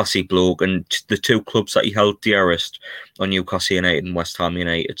just a classy bloke. And the two clubs that he held dearest are Newcastle United and West Ham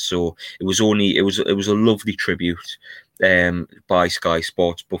United. So it was a lovely tribute by Sky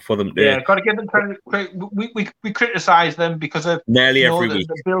Sports. But for them, got to give them credit. We criticise them because of nearly every week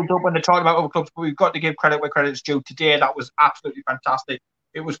the build up when they talk about other clubs. But we've got to give credit where credit's due. Today, that was absolutely fantastic.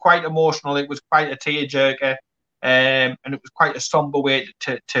 It was quite emotional. It was quite a tearjerker. And it was quite a somber way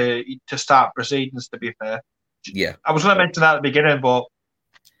to start proceedings, to be fair. Yeah. I was going to mention that at the beginning, but...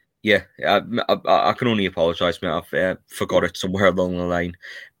 Yeah, I can only apologise, mate. I've forgot it somewhere along the line.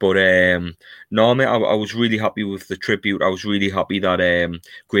 But, no, mate, I was really happy with the tribute. I was really happy that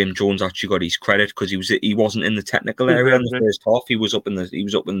Graham Jones actually got his credit, because he wasn't in the technical area in the first half. He was up in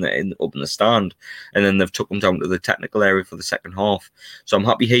the stand, and then they've took him down to the technical area for the second half. So I'm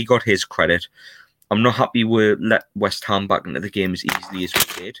happy he got his credit. I'm not happy we let West Ham back into the game as easily as we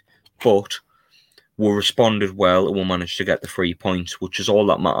did, but we responded well and we managed to get the 3 points, which is all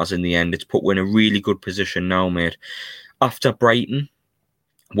that matters in the end. It's put we in a really good position now, mate. After Brighton,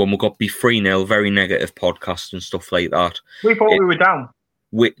 when we got beat 3-0, very negative podcast and stuff like that. We thought we were down.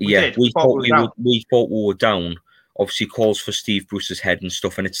 We thought we were down. Obviously calls for Steve Bruce's head and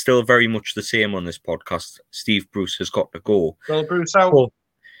stuff, and it's still very much the same on this podcast. Steve Bruce has got to go. Well, Bruce out.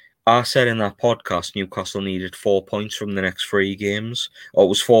 I said in that podcast Newcastle needed 4 points from the next 3 games. Or it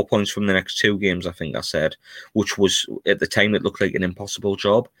was 4 points from the next 2 games, I think I said, which was, at the time, it looked like an impossible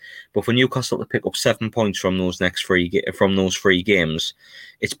job. But for Newcastle to pick up 7 points from those 3 games,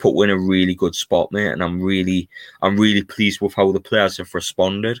 it's put in a really good spot, mate. And I'm really pleased with how the players have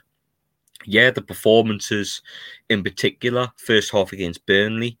responded. Yeah, the performances in particular, first half against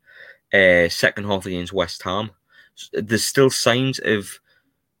Burnley, second half against West Ham, there's still signs of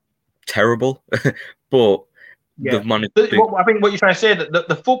terrible, but they've managed. I think what you're trying to say that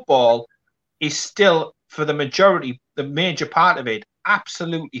the football is still, for the major part of it,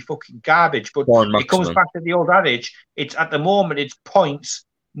 absolutely fucking garbage. But it comes back to the old adage: it's at the moment it's points,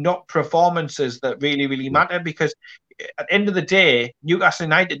 not performances, that really, really matter. Because at the end of the day, Newcastle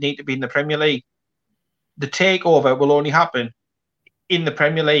United need to be in the Premier League. The takeover will only happen in the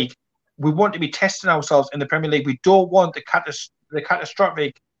Premier League. We want to be testing ourselves in the Premier League. We don't want the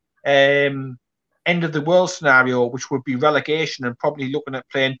catastrophic end of the world scenario, which would be relegation and probably looking at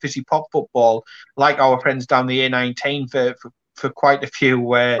playing fizzy pop football like our friends down the A19 for quite a few.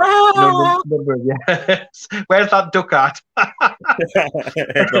 Where's that duck at? Get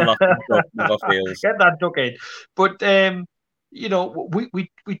that duck in. But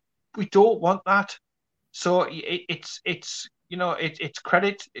we don't want that. So it's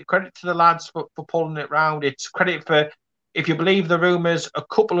credit to the lads for pulling it round. It's credit for, if you believe the rumours, a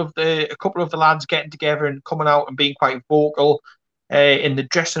couple of the lads getting together and coming out and being quite vocal in the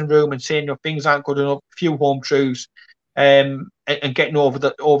dressing room and saying things aren't good enough, a few home truths, and getting over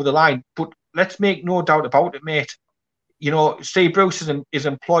the line. But let's make no doubt about it, mate. Steve Bruce is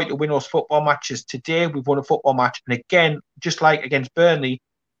employed to win us football matches. Today we've won a football match, and again, just like against Burnley,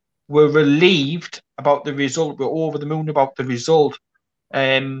 we're relieved about the result. We're over the moon about the result.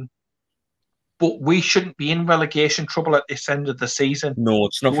 But we shouldn't be in relegation trouble at this end of the season. No,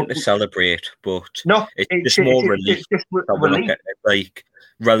 it's nothing to celebrate, but it's just relief. Like,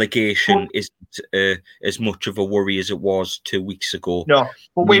 relegation isn't as much of a worry as it was 2 weeks ago. No,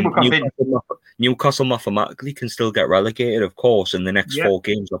 but we were convinced. Newcastle mathematically can still get relegated, of course, and the next 4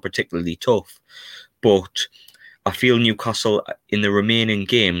 games are particularly tough. But I feel Newcastle, in the remaining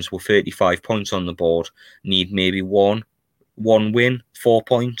games, with 35 points on the board, need maybe one win, 4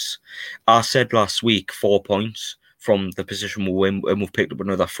 points. I said last week 4 points from the position we'll win, and we've picked up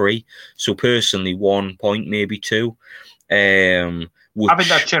another 3. So personally, 1 point, maybe 2. I think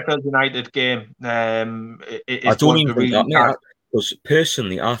that Sheffield United game I don't even think that, because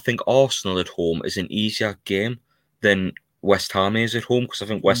personally, I think Arsenal at home is an easier game than West Ham is at home, because I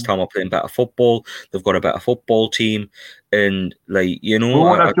think West Ham are playing better football. They've got a better football team, and Joe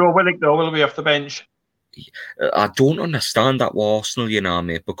Willock though will be off the bench. I don't understand that with Arsenal,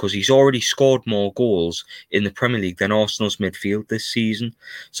 mate, because he's already scored more goals in the Premier League than Arsenal's midfield this season.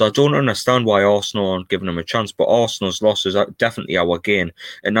 So I don't understand why Arsenal aren't giving him a chance. But Arsenal's losses are definitely our gain.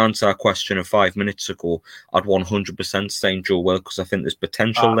 And to answer a question of 5 minutes ago, I'd 100% stay Joe Willock, because I think there's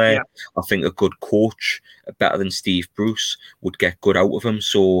potential there. Yeah. I think a good coach, better than Steve Bruce, would get good out of him.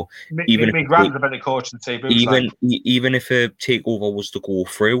 So even if a better coach than Steve Bruce, even if a takeover was to go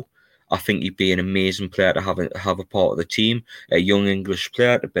through, I think he'd be an amazing player to have a part of the team, a young English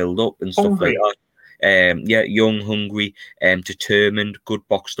player to build up and stuff like that. Young, hungry, determined, good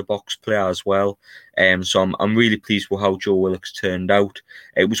box-to-box player as well. So I'm really pleased with how Joe Willock's turned out.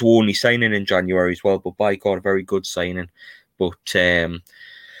 It was only signing in January as well, but by God, a very good signing. But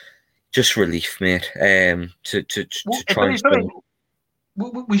just relief, mate. To try and spend.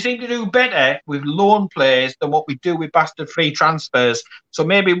 We seem to do better with loan players than what we do with bastard free transfers. So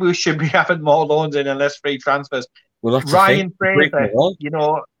maybe we should be having more loans in and less free transfers. Well, that's Ryan Fraser,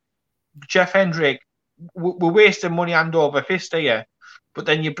 Jeff Hendrick, we're wasting money hand over fist here. But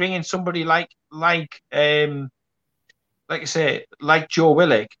then you bring in somebody like I say, like Joe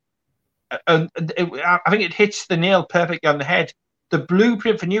Willock, and I think it hits the nail perfectly on the head. The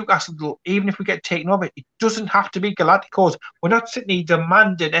blueprint for Newcastle, even if we get taken over, it doesn't have to be Galacticos. We're not sitting here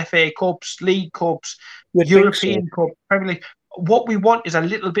demanding FA Cups, League Cups, European Cup, Premier League. What we want is a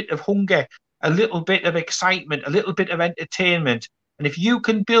little bit of hunger, a little bit of excitement, a little bit of entertainment. And if you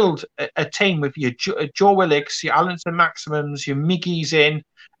can build a team with your Joe Willocks, your Allan Saint-Maximins, your Miggies in,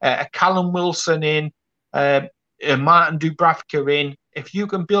 a Callum Wilson in, Martin Dubravka in, if you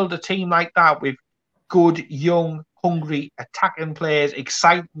can build a team like that with good, young, hungry, attacking players,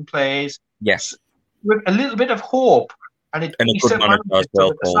 exciting players, yes, with a little bit of hope and a good manager as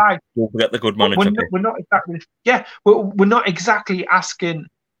well. Don't forget the good manager. We're not exactly asking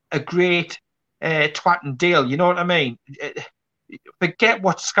a great twatting deal. You know what I mean? Forget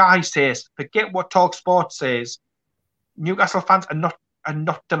what Sky says. Forget what TalkSport says. Newcastle fans are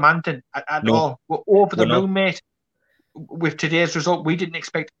not demanding at all. We're over the moon, mate. With today's result, we didn't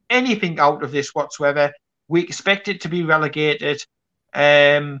expect anything out of this whatsoever. We expected to be relegated.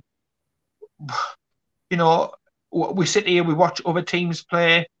 We sit here, we watch other teams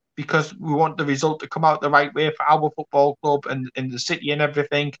play because we want the result to come out the right way for our football club and the city and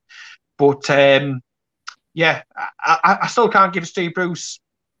everything. But I still can't give Steve Bruce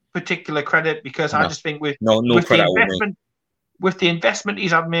particular credit because I just think with the investment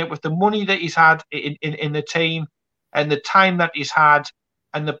he's had made, with the money that he's had in the team and the time that he's had,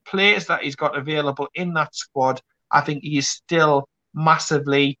 and the players that he's got available in that squad, I think he is still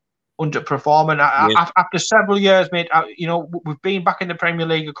massively underperforming. After several years, mate, we've been back in the Premier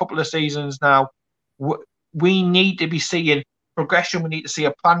League a couple of seasons now. We need to be seeing progression. We need to see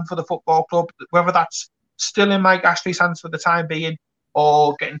a plan for the football club, whether that's still in Mike Ashley's hands for the time being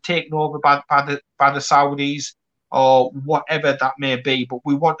or getting taken over by the Saudis or whatever that may be. But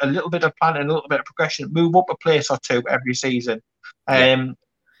we want a little bit of plan and a little bit of progression, move up a place or two every season.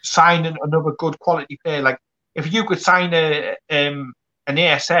 Signing another good quality player. Like if you could sign an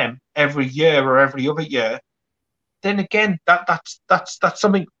ASM every year or every other year, then again that's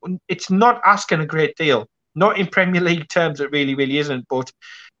something. It's not asking a great deal. Not in Premier League terms, it really, really isn't. But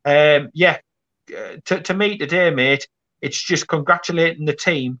to me today, mate, it's just congratulating the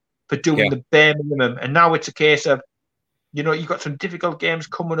team for doing the bare minimum. And now it's a case of, you've got some difficult games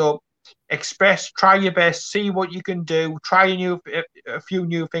coming up. Try your best, see what you can do, try a few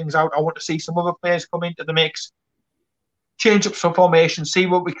new things out. I want to see some other players come into the mix, change up some formation, see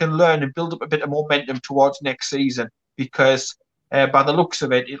what we can learn and build up a bit of momentum towards next season, because by the looks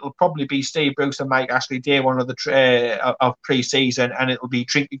of it, it'll probably be Steve Bruce and Mike Ashley day one of pre-season, and it'll be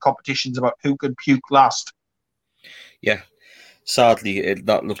drinking competitions about who can puke last. Yeah. Sadly,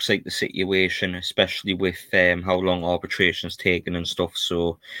 that looks like the situation, especially with how long arbitration's taken and stuff.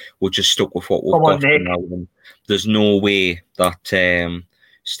 So we're just stuck with what we've got for now. And there's no way that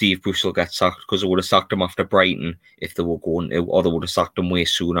Steve Bruce will get sacked, because they would have sacked him after Brighton if they were going to, or they would have sacked him way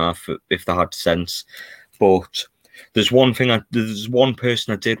sooner if they had sense. But there's one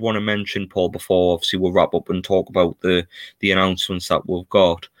person I did want to mention, Paul, before obviously we'll wrap up and talk about the announcements that we've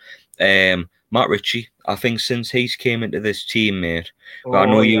got. Matt Ritchie, I think since he's came into this team, mate. I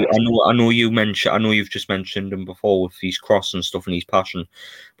know you've just mentioned him before with his cross and stuff and his passion.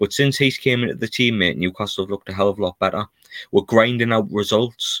 But since he's came into the team, mate, Newcastle have looked a hell of a lot better. We're grinding out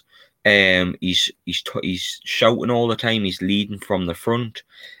results. He's shouting all the time. He's leading from the front.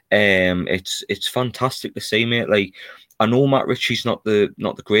 It's fantastic to see, mate. Like, I know Matt Ritchie's not the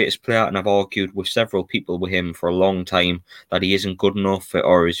greatest player, and I've argued with several people with him for a long time that he isn't good enough,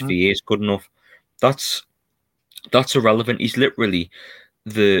 or his VA is good enough. That's irrelevant. He's literally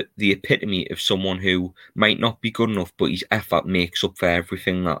the epitome of someone who might not be good enough, but his effort makes up for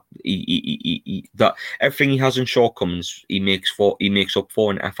everything that that everything he has in shortcomings. He makes up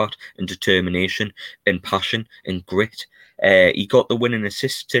for in effort and determination and passion and grit. He got the winning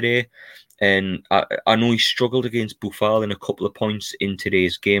assist today, and I know he struggled against Boufal in a couple of points in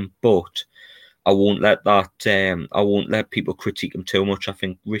today's game, but I won't let people critique him too much. I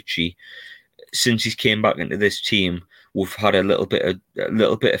think Ritchie, since he's came back into this team, we've had a little bit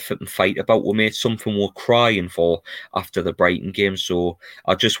of fit and fight about. We made something we're crying for after the Brighton game. So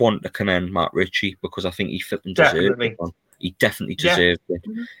I just want to commend Matt Ritchie because I think he fit and deserved it. He definitely deserved it.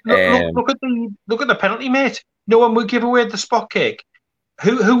 Look at the penalty, mate. No one would give away the spot kick.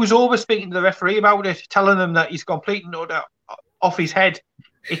 Who was over speaking to the referee about it, telling him that he's completely off his head?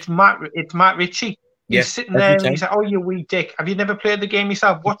 It's Matt Ritchie. He's sitting there and he's like, "Oh, you wee dick! Have you never played the game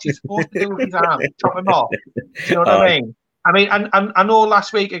yourself? What's he supposed to do with his arm? Chop him off?" Do you know what I mean? I know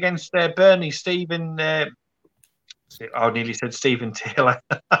last week against Burnley, Stephen. I nearly said Stephen Taylor.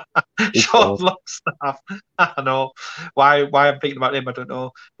 Sean Longstaff. I know why I'm thinking about him. I don't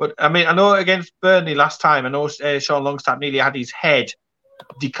know, but I know against Burnley last time. I know Sean Longstaff nearly had his head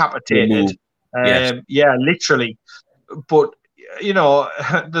decapitated. Yeah, literally. But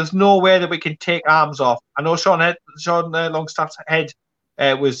there's no way that we can take arms off. I know Sean Longstaff's head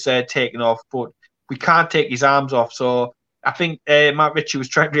was taken off, but we can't take his arms off. So I think Matt Ritchie was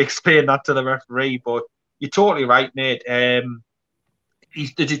trying to explain that to the referee, but you're totally right, mate.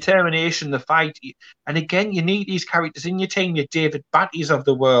 He's the determination, the fight. And again, you need these characters in your team, your David Batty's of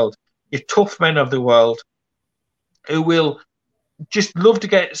the world, your tough men of the world, who will just love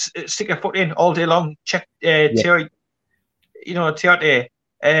to stick a foot in all day long. Check Tiote,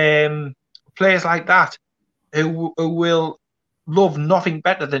 players like that who will love nothing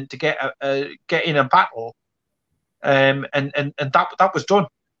better than to get in a battle. And that was done.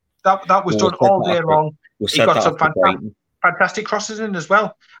 That was done all day long. He got some fantastic crosses in as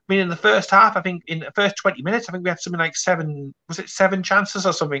well. I mean, in the first half, I think in the first 20 minutes, I think we had something like seven chances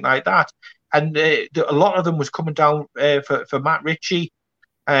or something like that. And a lot of them was coming down for Matt Ritchie.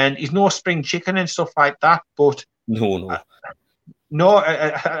 And he's no spring chicken and stuff like that. But no. At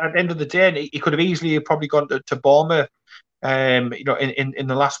the end of the day, he could have easily probably gone to Bournemouth, in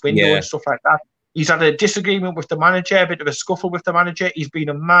the last window and stuff like that. He's had a disagreement with the manager, a bit of a scuffle with the manager. He's been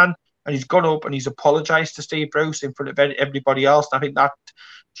a man, and he's gone up and he's apologised to Steve Bruce in front of everybody else. And I think that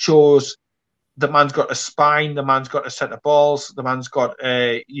shows the man's got a spine, the man's got a set of balls, the man's got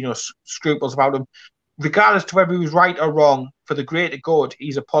scruples about him. Regardless to whether he was right or wrong, for the greater good,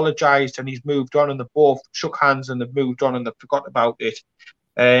 he's apologised and he's moved on, and they've both shook hands and they've moved on and they've forgotten about it.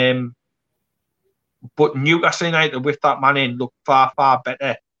 But Newcastle United, with that man in, look far, far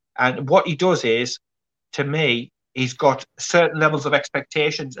better. And what he does is, to me, he's got certain levels of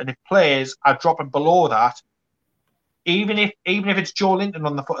expectations, and if players are dropping below that, even if it's Joe Linton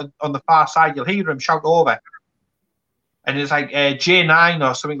on the far side, you'll hear him shout over, and it's like J9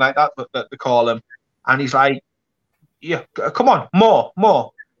 or something like that they call him, and he's like, "Yeah, come on,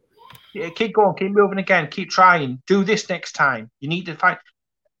 more, yeah, keep going, keep moving again, keep trying, do this next time. You need to fight."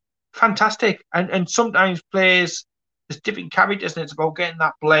 Fantastic, and sometimes players. There's different characters, and it's about getting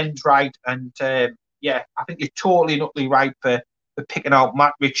that blend right. And I think you're totally and utterly right for picking out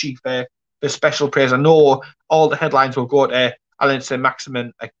Matt Ritchie for special praise. I know all the headlines will go to Alan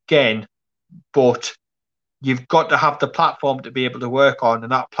Saint-Maximin again, but you've got to have the platform to be able to work on,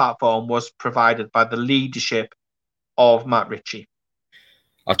 and that platform was provided by the leadership of Matt Ritchie.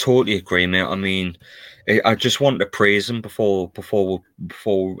 I totally agree, mate. I mean, I just want to praise him before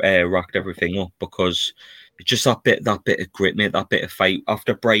wrapped everything up, because just that bit of grit, mate, that bit of fight.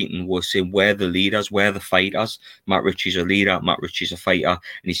 After Brighton, we're saying we're the leaders, we're the fighters. Matt Ritchie's a leader, Matt Ritchie's a fighter, and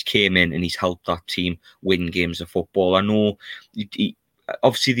he's came in and he's helped that team win games of football. I know he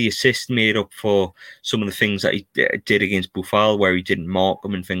obviously the assist made up for some of the things that he did against Boufal, where he didn't mark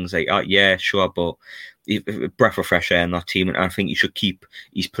them and things like that. Yeah, sure, but a breath of fresh air in that team, and I think he should keep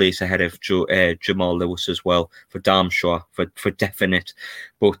his place ahead of Jamal Lewis as well, for damn sure, for definite.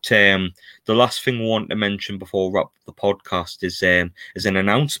 But the last thing we want to mention before we wrap the podcast is an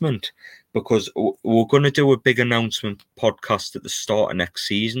announcement, because we're going to do a big announcement podcast at the start of next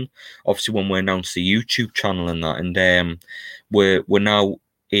season, obviously when we announce the YouTube channel and that, and we're now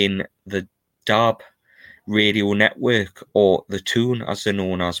in the DAB radio network, or the Toon as they're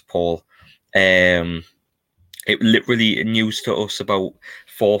known as, Paul. It literally news to us about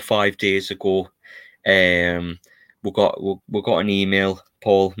 4 or 5 days ago. We got an email,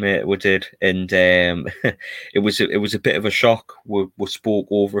 Paul, mate, we did, and it was a bit of a shock. We spoke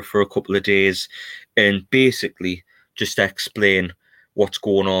over it for a couple of days, and basically just to explain what's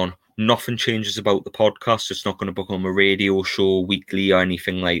going on. Nothing changes about the podcast. It's not going to become a radio show weekly or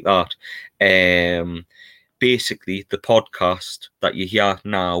anything like that. Basically, the podcast that you hear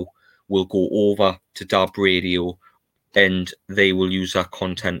now will go over to DAB Radio, and they will use that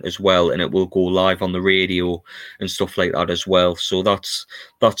content as well, and it will go live on the radio and stuff like that as well. So that's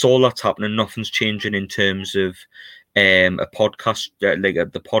all that's happening. Nothing's changing in terms of a podcast,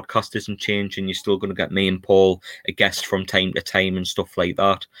 the podcast isn't changing. You're still going to get me and Paul, a guest from time to time and stuff like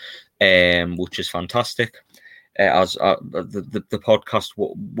that, which is fantastic. As the podcast,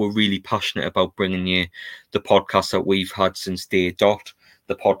 we're really passionate about bringing you the podcast that we've had since day dot.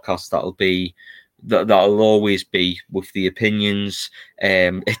 The podcast that'll always be with the opinions,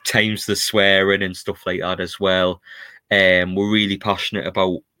 at times the swearing and stuff like that as well. We're really passionate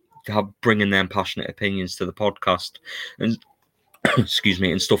about bringing them passionate opinions to the podcast, and excuse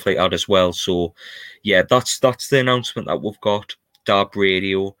me, and stuff like that as well. So yeah, that's the announcement that we've got. Dab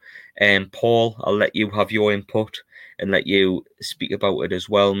Radio. Paul, I'll let you have your input and let you speak about it as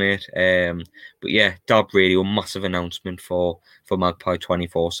well, mate. But yeah, Dab Radio, massive announcement for Magpie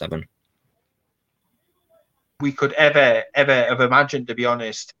 24/7. We could ever have imagined, to be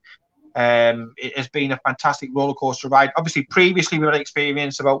honest. It has been a fantastic roller coaster ride. Obviously, previously we had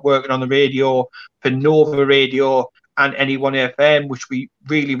experience about working on the radio for Nova Radio and Anyone FM, which we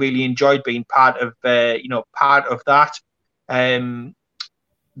really, really enjoyed being part of. Part of that.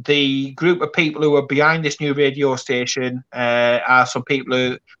 The group of people who are behind this new radio station are some people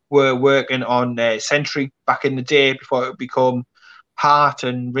who were working on Century back in the day before it became Heart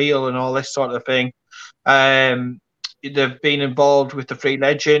and Real and all this sort of thing. They've been involved with the Free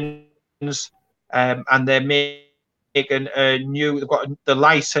Legends, and they're making they've got the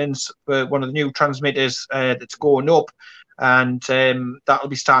license for one of the new transmitters that's going up, and that'll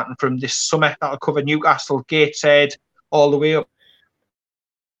be starting from this summer. That'll cover Newcastle, Gateshead, all the way up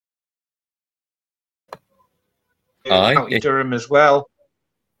County Durham as well.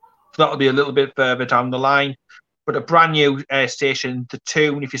 So that'll be a little bit further down the line. But a brand new station, The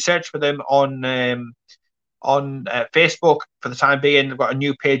Tune. If you search for them on Facebook for the time being, they've got a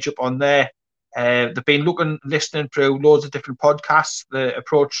new page up on there. They've been listening through loads of different podcasts. They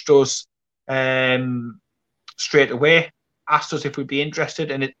approached us straight away, asked us if we'd be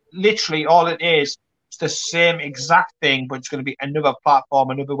interested, and it literally all it is, it's the same exact thing, but it's going to be another platform,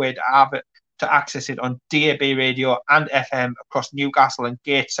 another way to have it, to access it on DAB radio and FM across Newcastle and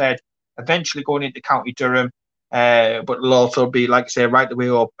Gateshead, eventually going into County Durham. But it'll also be, like I say, right the way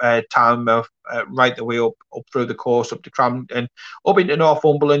up Tarnmouth, right the way up through the coast, up to Cramden, up into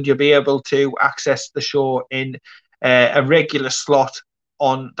Northumberland. You'll be able to access the show in a regular slot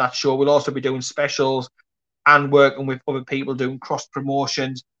on that show. We'll also be doing specials and working with other people doing cross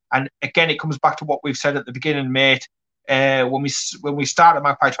promotions. And again, it comes back to what we've said at the beginning, mate. When we started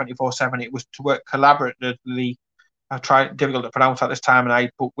Magpie 24/7, it was to work collaboratively. Difficult to pronounce at this time,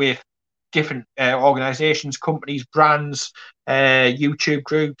 but with different organisations, companies, brands, YouTube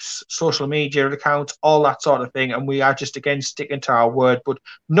groups, social media accounts, all that sort of thing. And we are just, again, sticking to our word. But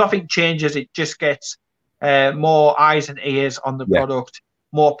nothing changes. It just gets more eyes and ears on the product,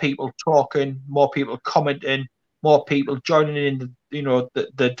 more people talking, more people commenting, more people joining in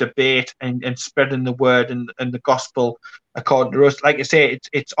the debate and spreading the word and the gospel according to us. Like I say,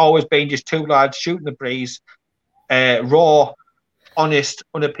 it's always been just two lads shooting the breeze, raw, honest,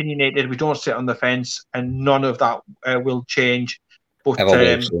 unopinionated. We don't sit on the fence, and none of that will change. But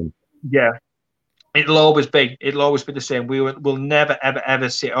yeah, it'll always be the same. We'll never ever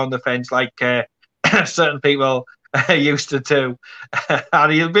sit on the fence like certain people used to do.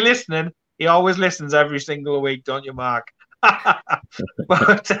 And he'll be listening. He always listens every single week, don't you, Mark?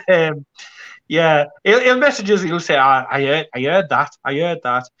 But yeah, he'll message us. He'll say, I heard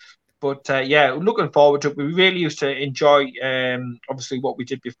that. But yeah, looking forward to it. We really used to enjoy, obviously, what we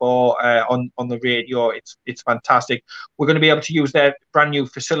did before on the radio. It's fantastic. We're going to be able to use their brand new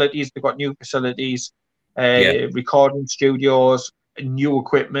facilities. They've got new facilities, recording studios, new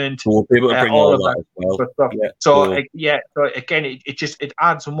equipment. We'll be able to bring all that as well. Stuff. Yeah, so again, it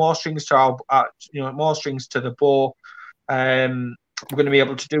adds more strings to our, more strings to the bow. We're going to be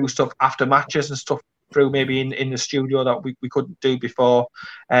able to do stuff after matches and stuff through maybe in the studio that we couldn't do before.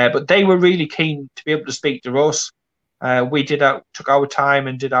 But they were really keen to be able to speak to us. We took our time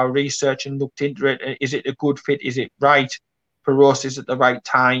and did our research and looked into it. Is it a good fit? Is it right for us? Is it the right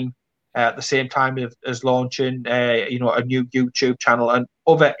time? At the same time as launching, a new YouTube channel and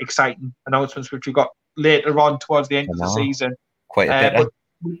other exciting announcements, which we've got later on towards the end of the season. Quite a bit.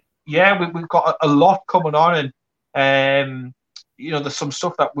 But we've got a lot coming on, and there's some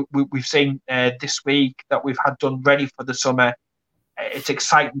stuff that we've seen this week that we've had done ready for the summer. It's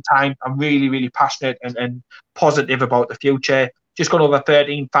exciting time. I'm really, really passionate and positive about the future. Just got over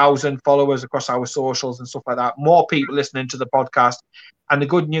 13,000 followers across our socials and stuff like that. More people listening to the podcast. And the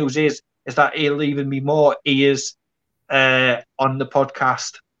good news is that it'll even be more ears on the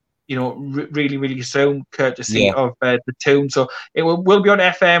podcast, really, really soon, courtesy of the Tune. So we'll be on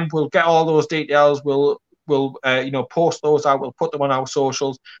FM. We'll get all those details. We'll we'll post those out. We'll put them on our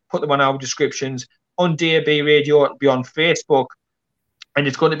socials, put them on our descriptions. On DAB Radio, it'll be on Facebook, and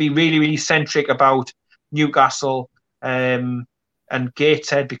it's going to be really, really centric about Newcastle and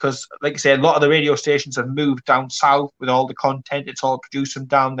Gateshead, because, like I say, a lot of the radio stations have moved down south with all the content. It's all produced from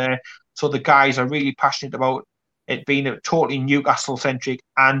down there. So the guys are really passionate about it being a totally Newcastle-centric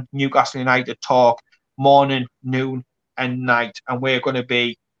and Newcastle United talk, morning, noon, and night. And we're going to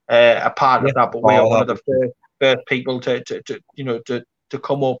be a part of that. But we are one of the first people to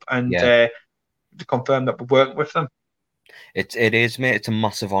come up and to confirm that we're working with them. It is, mate. It's a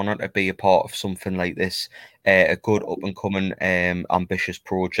massive honour to be a part of something like this, a good up and coming, ambitious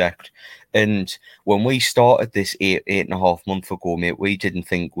project. And when we started this 8.5 months ago, mate, we didn't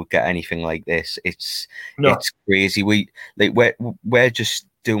think we'd get anything like this. It's crazy. We're just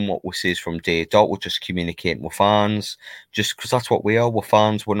doing what we say from day dot. We're just communicating with fans, just because that's what we are. We're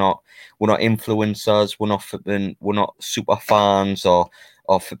fans. We're not influencers. We're not super fans or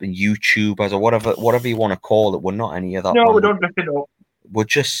flipping YouTubers or whatever you want to call it. We're not any of that. No, we don't lift it up. We're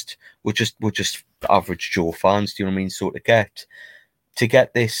just average Joe fans. Do you know what I mean? So to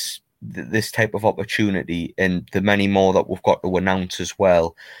get this type of opportunity, and the many more that we've got to announce as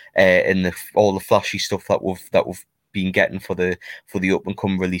well, and all the flashy stuff that we've been getting for the up and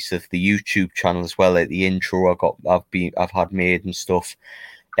coming release of the YouTube channel as well, like the intro I've had made and stuff.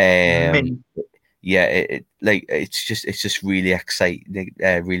 It's just really exciting, mate.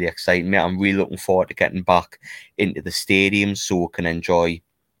 I'm really looking forward to getting back into the stadium so we can enjoy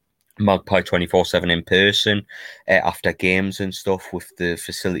Magpie 24/7 in person after games and stuff, with the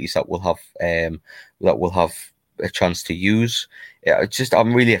facilities that we'll have a chance to use.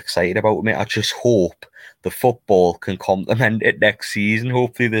 I'm really excited about it, mate. I just hope the football can complement it next season.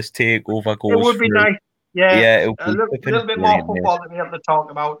 Hopefully this takeover goes. It would be nice. Yeah, a little bit more football to be able to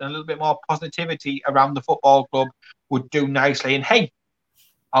talk about, and a little bit more positivity around the football club would do nicely. And hey,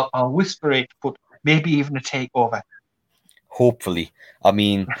 I'll whisper it, but maybe even a takeover. Hopefully, I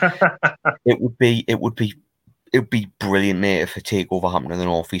mean, it would be brilliant, mate, if a takeover happened in the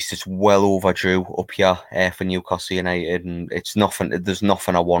North East. It's well overdue up here for Newcastle United, and it's nothing. There's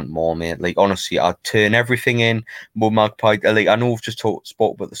nothing I want more, mate. Like, honestly, I'd turn everything in. But Magpie, like, I know we've just spoke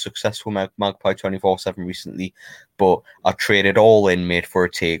about the successful Magpie 24/7 recently, but I traded all in, mate, for a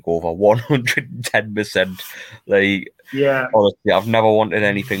takeover, 110%. Like, yeah, honestly, I've never wanted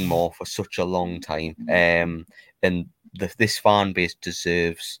anything more for such a long time. And this fan base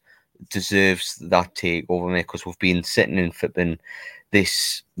deserves that takeover, mate, because we've been sitting in flipping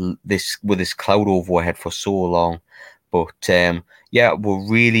this with this cloud over our head for so long. But we're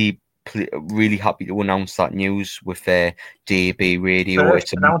really happy to announce that news with DAB Radio.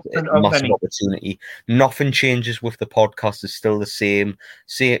 It's a massive opportunity. Nothing changes with the podcast. It's still the same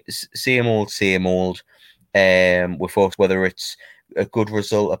old. With us, whether it's a good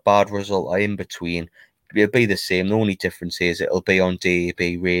result, a bad result, or in between, it'll be the same. The only difference is it'll be on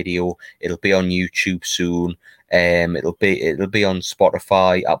DAB Radio. It'll be on YouTube soon. It'll be on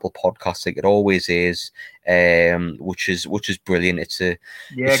Spotify, Apple Podcasts, like it always is. Which is brilliant. It's just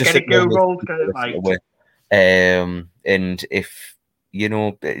get it go rolled, get it right. And if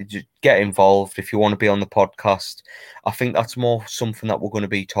get involved if you want to be on the podcast. I think that's more something that we're going to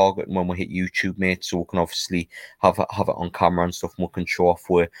be targeting when we hit YouTube, mate. So we can obviously have it on camera and stuff, and we can show off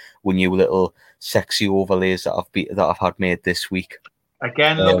with new little sexy overlays that I've had made this week.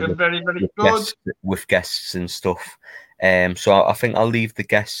 Again, looking very, very good with guests and stuff. So I think I'll leave the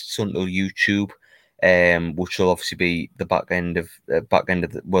guests until YouTube, which will obviously be the back end of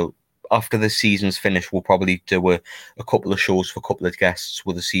after the season's finished, we'll probably do a couple of shows for a couple of guests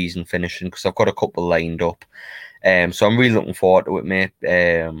with the season finishing, because I've got a couple lined up. So I'm really looking forward to it, mate.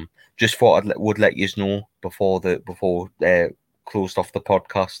 Just thought I would let you know before closed off the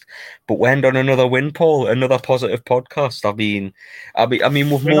podcast. But we end on another win, Paul. Another positive podcast. I mean,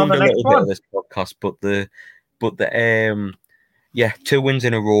 we've moaned a little bit of this podcast, but the 2 wins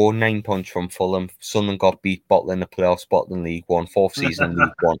in a row, 9 points from Fulham. Sunderland got beat, bottling the playoff spot in League One, fourth season League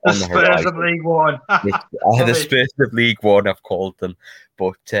One. The Spurs of League One. The Spurs of League One, I've called them.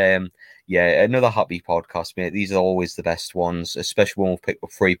 But another happy podcast, mate. These are always the best ones, especially when we'll pick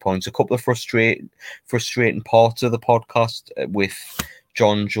up 3 points. A couple of frustrating parts of the podcast with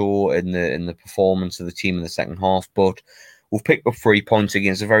John Joe and the performance of the team in the second half, but we've picked up 3 points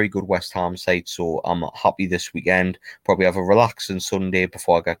against a very good West Ham side, so I'm happy this weekend. Probably have a relaxing Sunday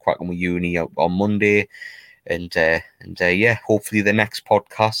before I get cracking with uni on Monday. And hopefully the next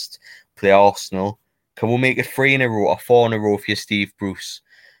podcast, play Arsenal. Can we make it 3 in a row or 4 in a row for you, Steve Bruce?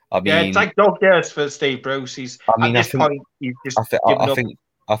 I mean, it's like dog years for Steve Bruce. I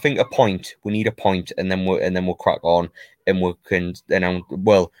I think a point. We need a point, and then we'll crack on, and we can announce.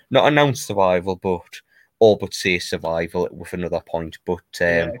 Well, not announce survival, but all but say survival with another point. But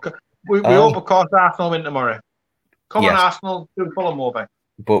we hope, of course, Arsenal win tomorrow. Come on, Arsenal, do Fulham over.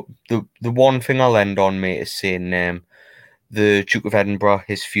 But the one thing I'll end on, mate, is saying the Duke of Edinburgh,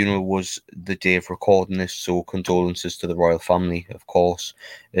 his funeral was the day of recording this, so condolences to the royal family, of course.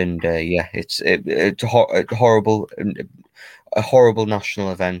 And it's a horrible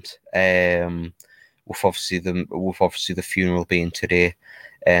national event. With obviously the funeral being today.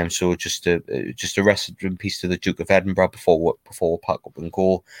 So just a rest in peace to the Duke of Edinburgh before we pack up and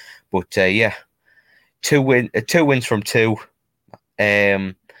go. But 2 wins from 2.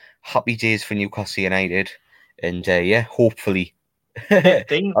 Happy days for Newcastle United, and hopefully,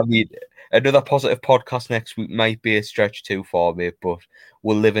 I mean, another positive podcast next week might be a stretch too far, mate, but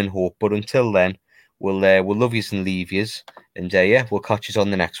we'll live in hope. But until then, we'll love yous and leave yous, and we'll catch yous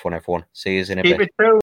on the next one, everyone. See yous in a bit.